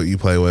console, what you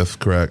play with,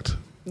 correct?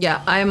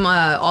 Yeah, I'm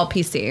all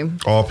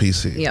PC. All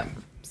PC. Yep.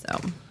 So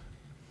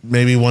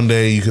Maybe one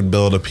day you could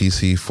build a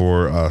PC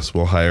for us.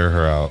 We'll hire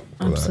her out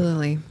for that.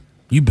 absolutely.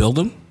 You build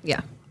them?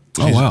 Yeah.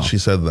 Oh wow. She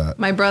said that.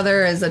 My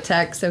brother is a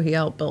tech, so he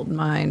helped build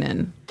mine,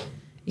 and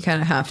you kind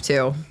of have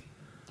to.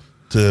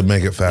 To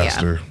make it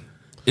faster.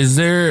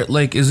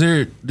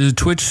 Do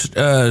Twitch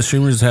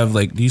streamers have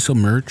do you sell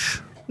merch?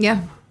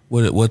 Yeah.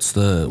 What's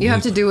the? You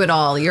have to do it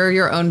all. You're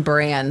your own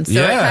brand, so it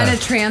Yeah. kind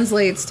of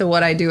translates to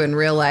what I do in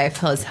real life.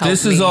 Has helped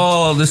This me. is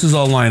all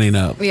lining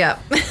up. Yeah.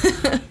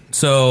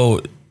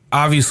 So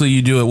obviously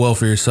you do it well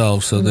for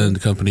yourself. So then the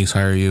companies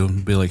hire you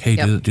and be like, hey,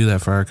 Yep. do that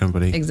for our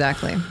company.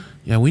 Exactly.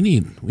 Yeah, we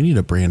need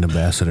a brand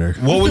ambassador.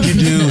 What would you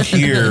do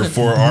here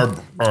for our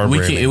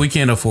branding? We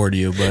can't afford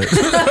you, but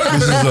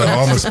This is an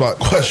on the spot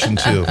question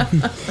too.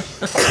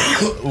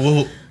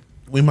 Well,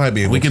 we might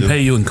be able we can to. pay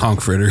you in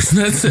conch fritters.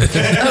 That's it.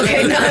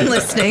 Okay, now I'm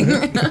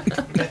listening.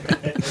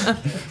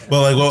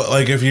 But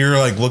like if you're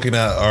like looking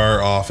at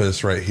our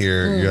office right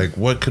here, you're like,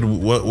 what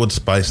would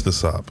spice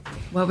this up?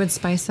 What would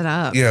spice it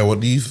up? Yeah, what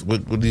do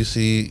you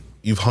see?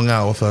 You've hung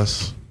out with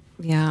us.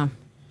 Yeah.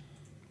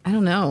 I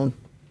don't know.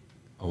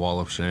 A wall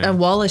of shame. A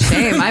wall of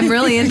shame. I'm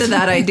really into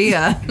that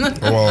idea.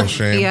 A wall of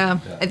shame. Yeah,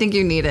 I think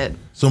you need it.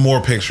 So more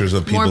pictures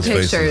of More people's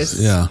pictures.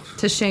 faces. Yeah.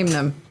 To shame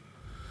them.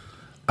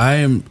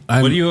 I'm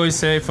What do you always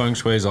say? Feng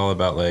Shui is all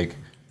about like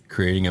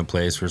creating a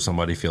place where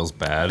somebody feels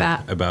bad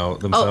about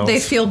themselves. Oh, they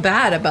feel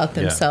bad about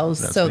themselves.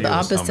 that's so what the you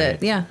always tell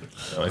opposite. me. Yeah.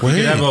 So if you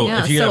could have,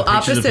 Yeah, if you so could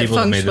have pictures of opposite people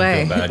that feng made them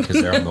shui. feel bad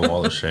because they're on the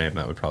wall of shame,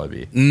 that would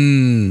probably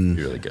be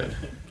really good.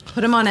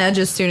 Put them on edge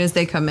as soon as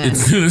they come in.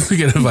 as soon as we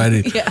get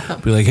invited, Yeah.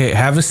 be like, hey,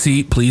 have a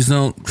seat, please.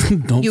 Don't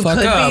You fuck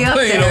could be up. up You don't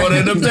there. want to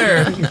end up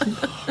there.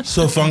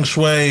 So feng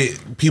shui,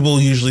 people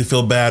usually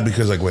feel bad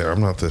because like, wait,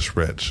 I'm not this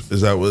rich. Is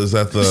that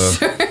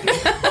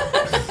the?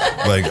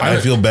 Like, I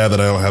feel bad that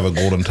I don't have a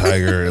golden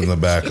tiger in the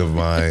back of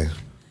my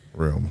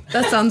room.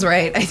 That sounds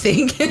right, I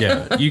think.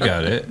 Yeah, you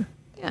got it.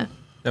 Yeah.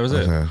 That was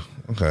it.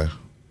 Okay.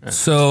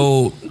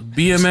 So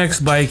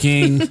BMX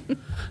biking.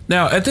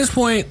 Now at this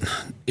point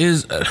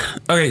is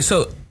okay.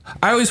 So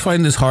I always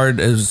find this hard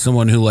as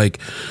someone who like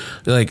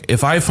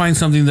if I find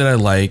something that I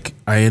like,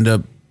 I end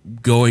up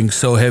going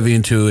so heavy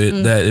into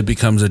it that it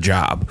becomes a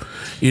job.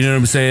 You know what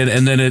I'm saying?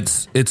 And then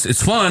it's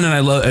fun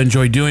and I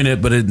enjoy doing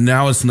it, but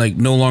now it's like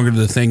no longer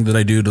the thing that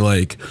I do to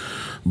like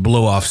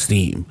blow off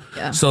steam.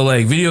 Yeah. So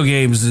like video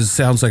games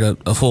sounds like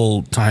a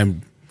full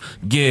time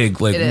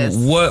gig. Like It is.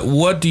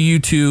 what do you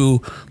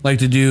two like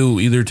to do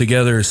either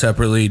together or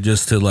separately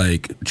just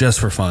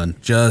for fun,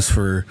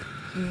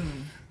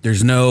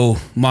 there's no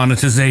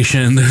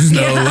monetization, there's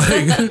no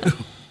like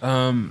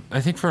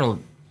I think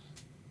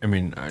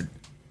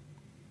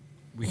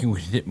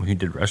we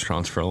did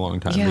restaurants for a long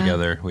time Yeah.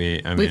 together.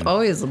 We've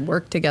always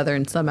worked together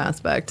in some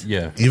aspect.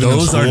 yeah. Even in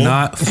those are school?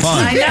 not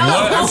fun. I know.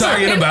 What I'm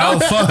talking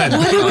about fun.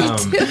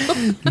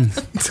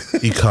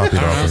 He copied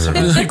off of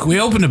her. Like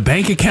we opened a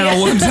bank account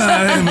one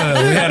time.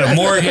 We had a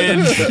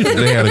mortgage,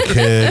 They had a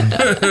kid.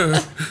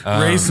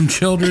 raised some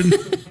children.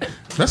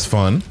 That's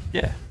fun.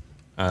 Yeah.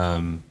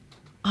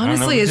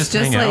 Honestly, it's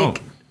just hang out.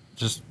 like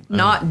Just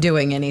not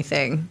doing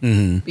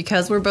anything.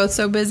 Because we're both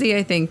so busy,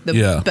 I think the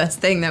Yeah. best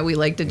thing that we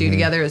like to do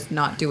together is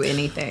not do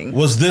anything.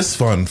 Was this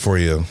fun for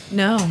you?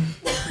 No.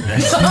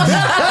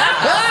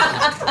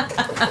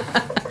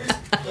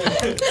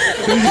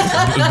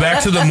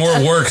 Back to the more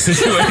work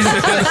situation.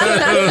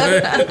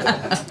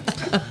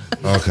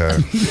 Okay.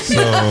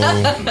 So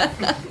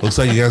looks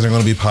like you guys are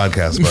going to be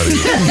podcast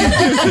buddies.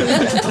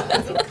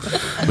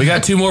 We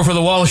got 2 more for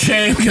the wall of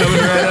shame coming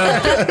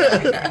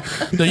right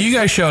up. No, you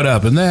guys showed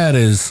up, and that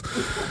is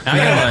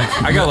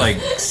I got like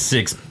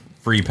 6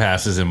 free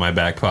passes in my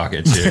back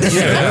pocket too.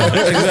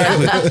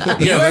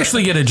 Exactly. you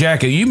actually get a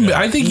jacket.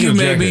 I think you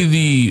get a may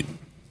be jacket.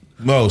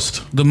 the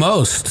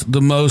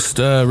most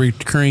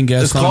recurring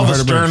guest. It's on called the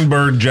Heart of Birds.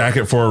 Sternberg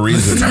jacket for a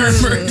reason.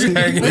 Sternberg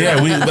jacket.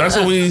 Yeah, that's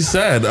what we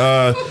said.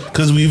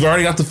 Because we've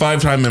already got the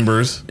 5-time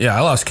members. Yeah, I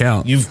lost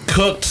count. You've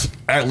cooked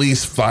at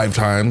least 5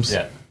 times.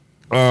 Yeah.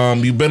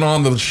 You've been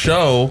on the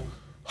show,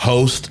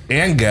 host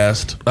and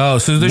guest. Oh,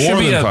 so there More should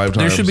be than 5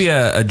 there times. should be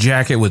a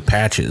jacket with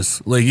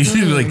patches. Like you should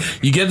be like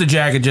you get the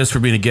jacket just for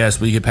being a guest,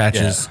 but you get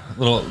patches. Yeah.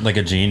 Little like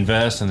a jean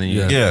vest, and then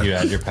you Yeah.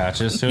 add your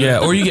patches to it. Yeah,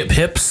 or you get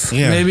pips,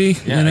 Yeah. maybe.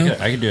 Yeah, you know?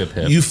 I could do a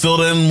pip. You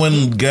filled in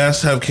when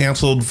guests have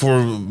canceled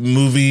for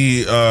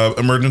movie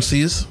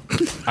emergencies.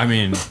 I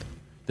mean,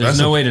 there's That's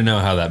no a- way to know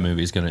how that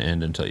movie's going to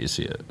end until you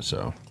see it.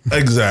 So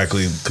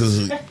Exactly,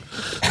 because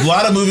a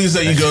lot of movies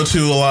that you go to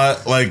a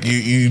lot, like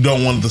you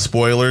don't want the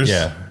spoilers.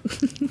 yeah,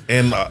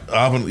 And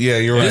yeah,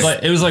 you're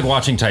right. it was like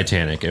watching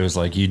Titanic. It was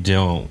like you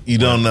don't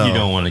know. you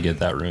don't want to get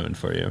that ruined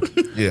for you.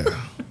 Yeah.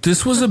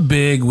 This was a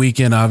big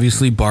weekend.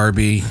 Obviously,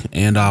 Barbie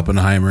and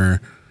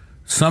Oppenheimer.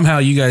 Somehow,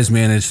 you guys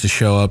managed to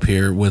show up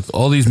here with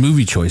all these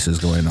movie choices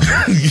going on.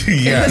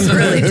 Yeah. It's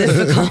really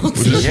difficult.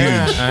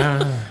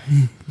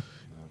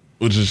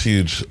 Which is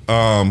huge.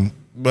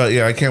 But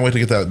yeah, I can't wait to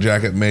get that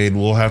jacket made.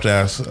 We'll have to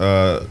ask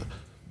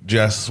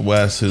Jess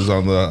West, who's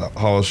on the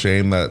Hall of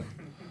Shame, that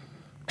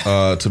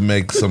to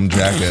make some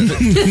jacket.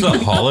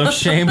 The Hall of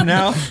Shame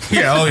now.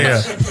 Yeah, oh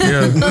yeah.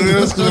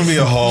 It's going to be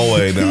a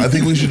hallway now. I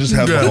think we should just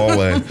have the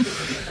hallway.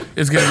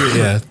 It's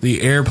gonna be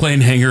the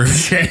airplane hangar of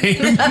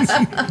shame.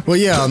 Well,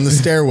 yeah, on the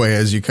stairway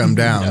as you come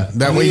down.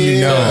 That way you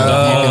know you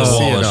can the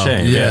see wall it of all.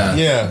 shame, Yeah.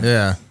 Yeah.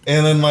 Yeah.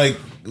 And then like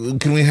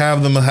can we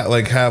have them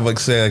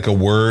say like a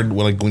word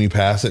when you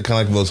pass it,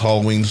 kind of like those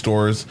Halloween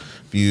stores,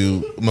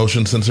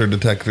 motion sensor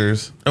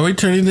detectors? Are we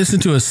turning this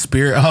into a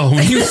spirit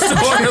Halloween store?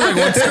 Like,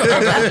 what's going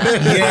on?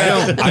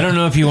 Yeah. I don't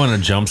know if you want a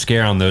jump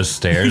scare on those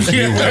stairs.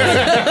 You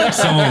will.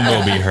 Someone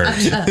will be hurt.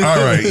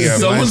 All right, yeah.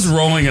 Someone's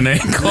rolling an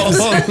ankle.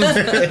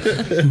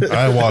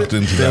 I walked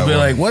into that. They'll be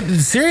like, "What?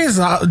 Did Sirius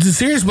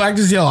Black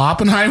just yell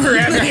Oppenheimer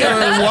at me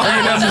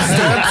walking down the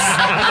steps?"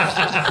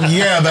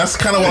 Yeah, that's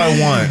kind of what I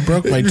want.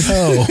 Broke my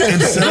toe.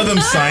 Instead of them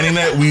signing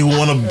it, we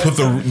want to put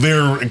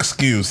their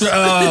excuse.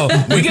 Oh,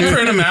 we can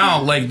print them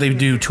out like they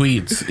do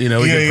tweets. You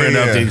know, we can print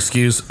out the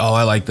excuse. Oh,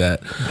 I like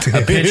that.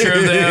 A picture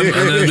of them and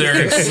then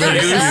their excuse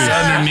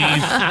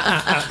underneath.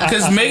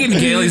 Because Megan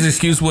Gailey's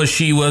excuse was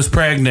she was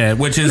pregnant,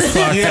 which is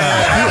fucked up.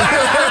 Yeah.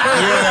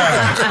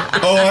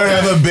 Oh, I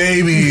have a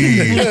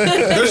baby.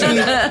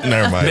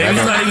 Never mind.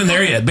 Baby's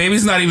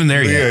not even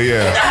there yet.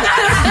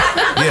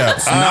 Yeah.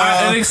 It's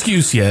not an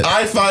excuse yet.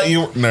 I thought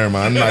you. Never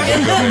mind. I'm not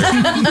gonna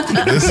go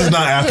there. This is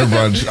not after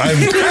brunch. I'm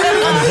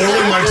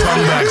holding my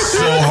tongue back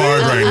so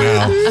hard right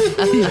now,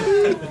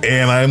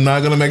 and I'm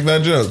not gonna make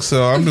that joke.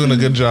 So I'm doing a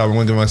good job. I'm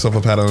gonna give myself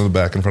a pat on the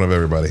back in front of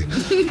everybody.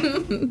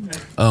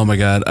 Oh my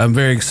god, I'm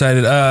very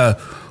excited.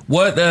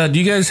 What do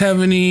you guys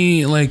have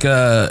any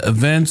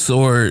events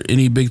or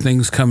any big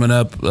things coming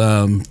up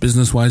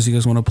business wise you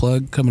guys want to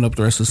plug coming up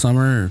the rest of the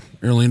summer or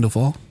early into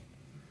fall?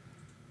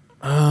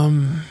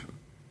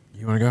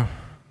 You want to go?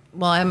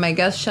 Well, I have my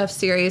guest chef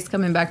series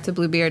coming back to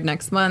Bluebeard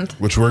next month.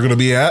 Which we're gonna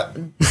be at.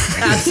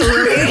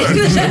 Absolutely.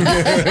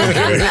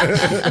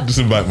 Just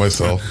invite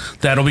myself.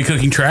 That'll be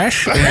cooking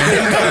trash. In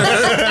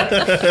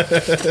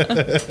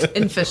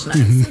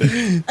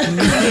fishnets.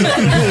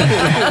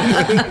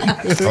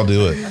 I'll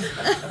do it.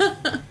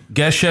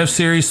 Guest chef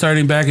series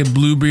starting back at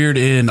Bluebeard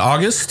in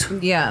August.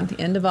 Yeah, the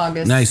end of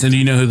August. Nice. And do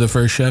you know who the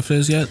first chef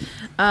is yet?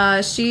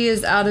 She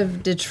is out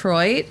of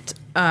Detroit.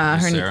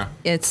 Sarah.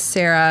 It's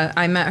Sarah.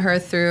 I met her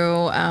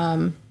through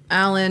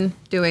Alan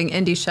doing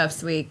Indie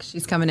Chefs Week.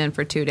 She's coming in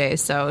for 2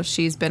 days, so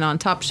she's been on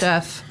Top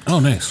Chef. Oh,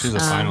 nice. She's a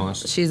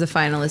finalist. She's a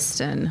finalist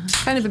and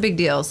kind of a big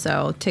deal.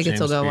 So tickets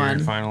will go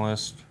on.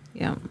 Finalist.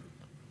 Yeah.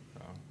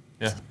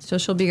 Yeah. So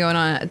she'll be going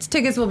on.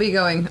 Tickets will be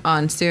going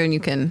on soon. You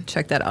can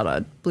check that out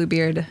at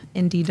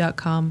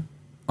bluebeardindie.com.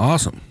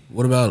 Awesome.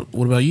 What about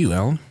you,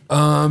 Alan?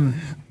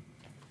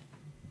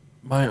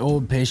 My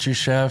old pastry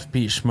chef,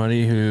 Pete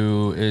Schmuddy,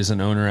 who is an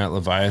owner at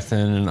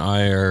Leviathan, and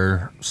I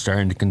are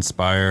starting to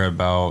conspire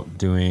about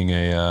doing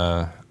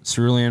a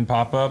cerulean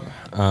pop-up.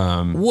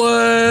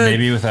 What?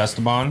 Maybe with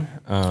Esteban.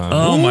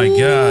 Oh, my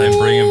God. And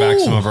bringing back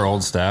some of our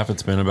old staff.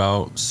 It's been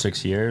about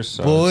 6 years.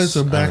 So Boys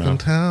are back in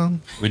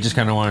town. We just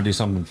kind of want to do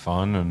something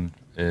fun, and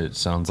it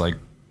sounds like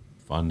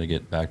fun to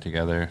get back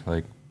together.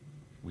 Like,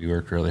 we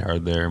worked really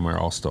hard there, and we're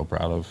all still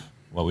proud of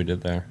what we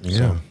did there. Yeah.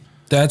 So.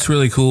 That's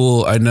really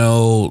cool. I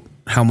know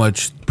how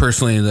much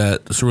personally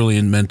that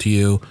cerulean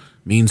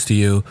means to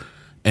you.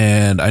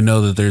 And I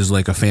know that there's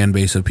like a fan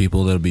base of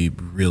people that'll be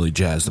really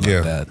jazzed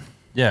about that.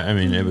 Yeah, I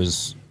mean, it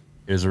was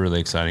a really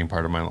exciting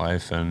part of my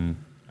life, and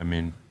I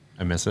mean,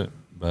 I miss it,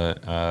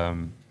 but I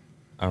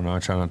don't know. I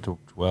try not to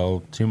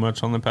dwell too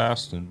much on the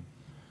past and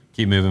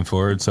keep moving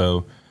forward.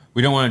 So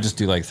we don't want to just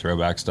do like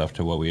throwback stuff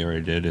to what we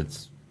already did.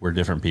 We're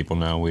different people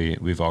now.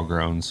 We've all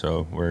grown,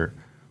 so we're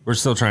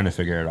still trying to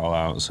figure it all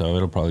out. So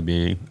it'll probably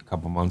be a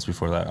couple months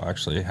before that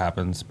actually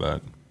happens.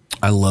 But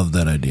I love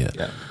that idea.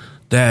 Yeah.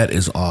 That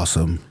is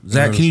awesome.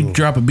 Zach, can you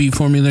drop a beat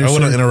for me there? I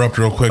want to interrupt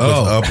real quick with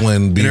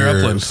Upland beer.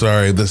 Upland.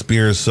 Sorry, this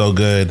beer is so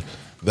good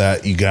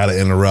that you got to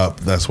interrupt.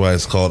 That's why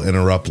it's called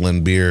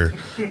Interruptland beer.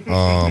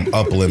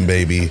 Upland,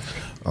 baby.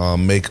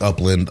 Make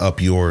Upland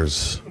up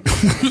yours.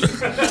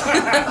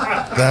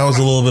 That was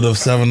a little bit of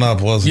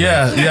 7-Up, wasn't it?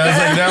 Yeah. I was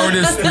like, now we're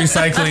just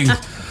recycling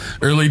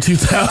early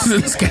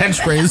 2000s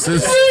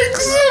catchphrases. Make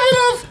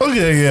 7-Up.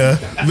 Okay, yeah.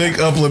 Make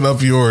Upland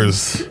up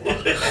yours.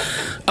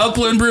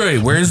 Upland Brewery,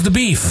 where's the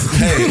beef?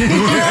 Hey.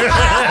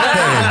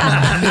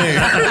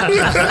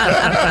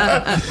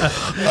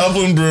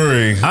 Upland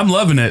Brewery. I'm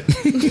loving it.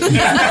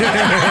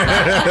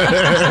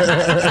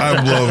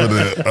 I'm loving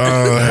it.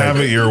 Have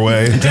it your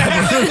way.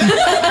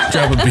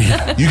 Drop a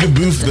beat. You can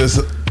boof this.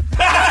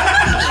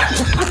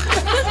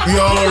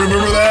 Y'all don't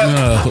remember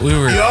that?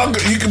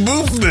 You can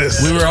boof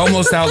this. We were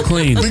almost out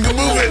clean. We can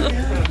move it.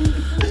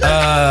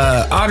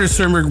 Audra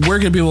Sternberg, where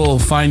can people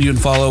find you and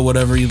follow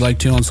whatever you'd like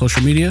to on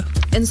social media?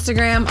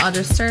 Instagram,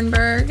 Audra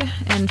Sternberg,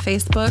 and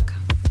Facebook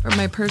for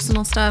my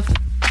personal stuff.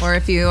 Or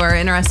if you are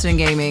interested in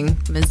gaming,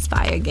 Ms.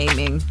 Via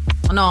Gaming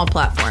on all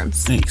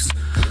platforms. Thanks.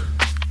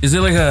 Is it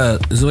like a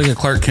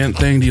Clark Kent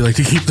thing? Do you like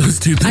to keep those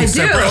two things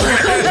separate?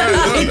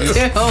 I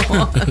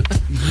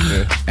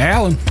do.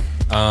 Alan.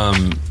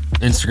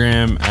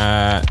 Instagram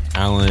at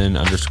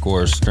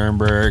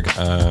Alan_Sternberg.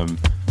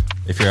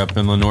 If you're up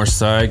in the north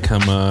side,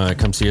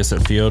 come see us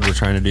at Field. We're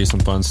trying to do some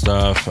fun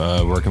stuff,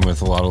 working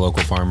with a lot of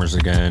local farmers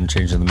again,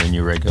 changing the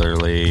menu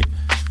regularly.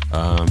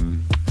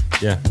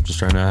 Just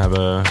trying to have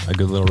a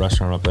good little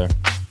restaurant up there.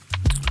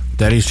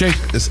 Daddy's Jake.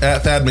 It's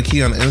at Thad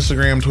McKee on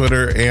Instagram,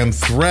 Twitter, and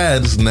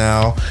Threads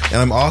now. And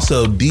I'm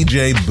also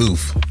DJ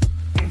Booth.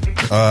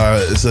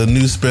 It's a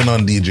new spin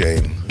on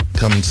DJing.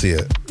 Come and see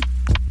it.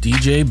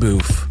 DJ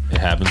Booth. It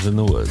happens in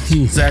the woods.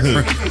 Zach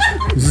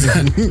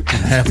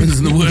happens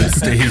in the woods,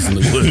 stays in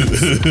the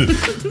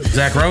woods.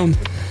 Zach Roan.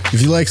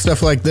 If you like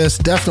stuff like this,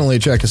 definitely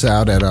check us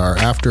out at our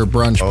After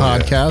Brunch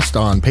podcast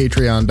on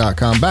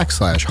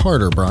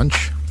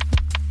patreon.com/harderbrunch.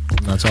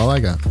 That's all I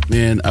got.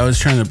 Man, I was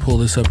trying to pull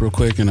this up real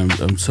quick, and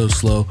I'm so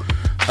slow.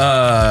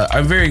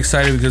 I'm very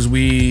excited because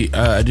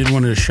I did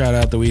want to shout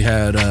out that we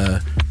had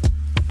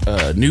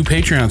new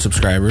Patreon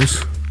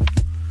subscribers.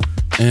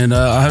 And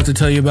I'll have to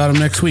tell you about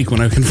them next week when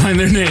I can find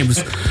their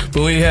names.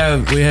 But we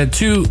had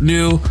 2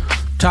 new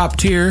top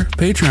tier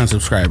Patreon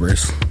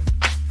subscribers.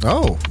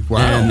 Oh, wow.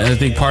 And I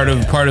think part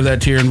of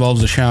that tier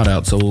involves a shout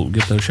out, so we'll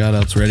get those shout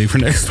outs ready for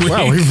next week.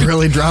 Wow, we've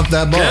really dropped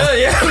that ball.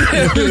 Yeah.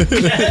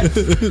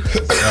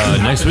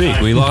 Next week,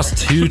 we lost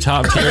 2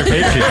 top tier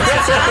Patreons.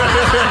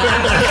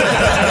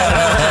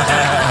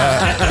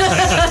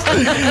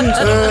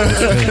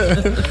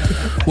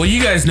 Well,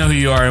 you guys know who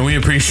you are, and we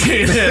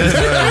appreciate it.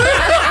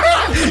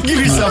 Give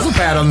yourself a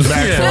pat on the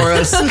back for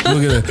us.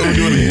 Look at We're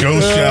doing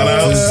ghost shout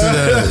outs.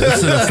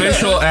 It's an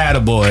official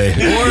attaboy.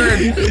 Or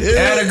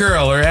add a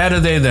girl, or add a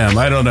they them.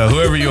 I don't know.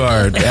 Whoever you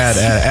are,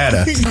 add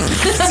a.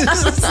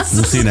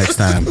 We'll see you next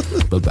time.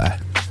 Bye-bye.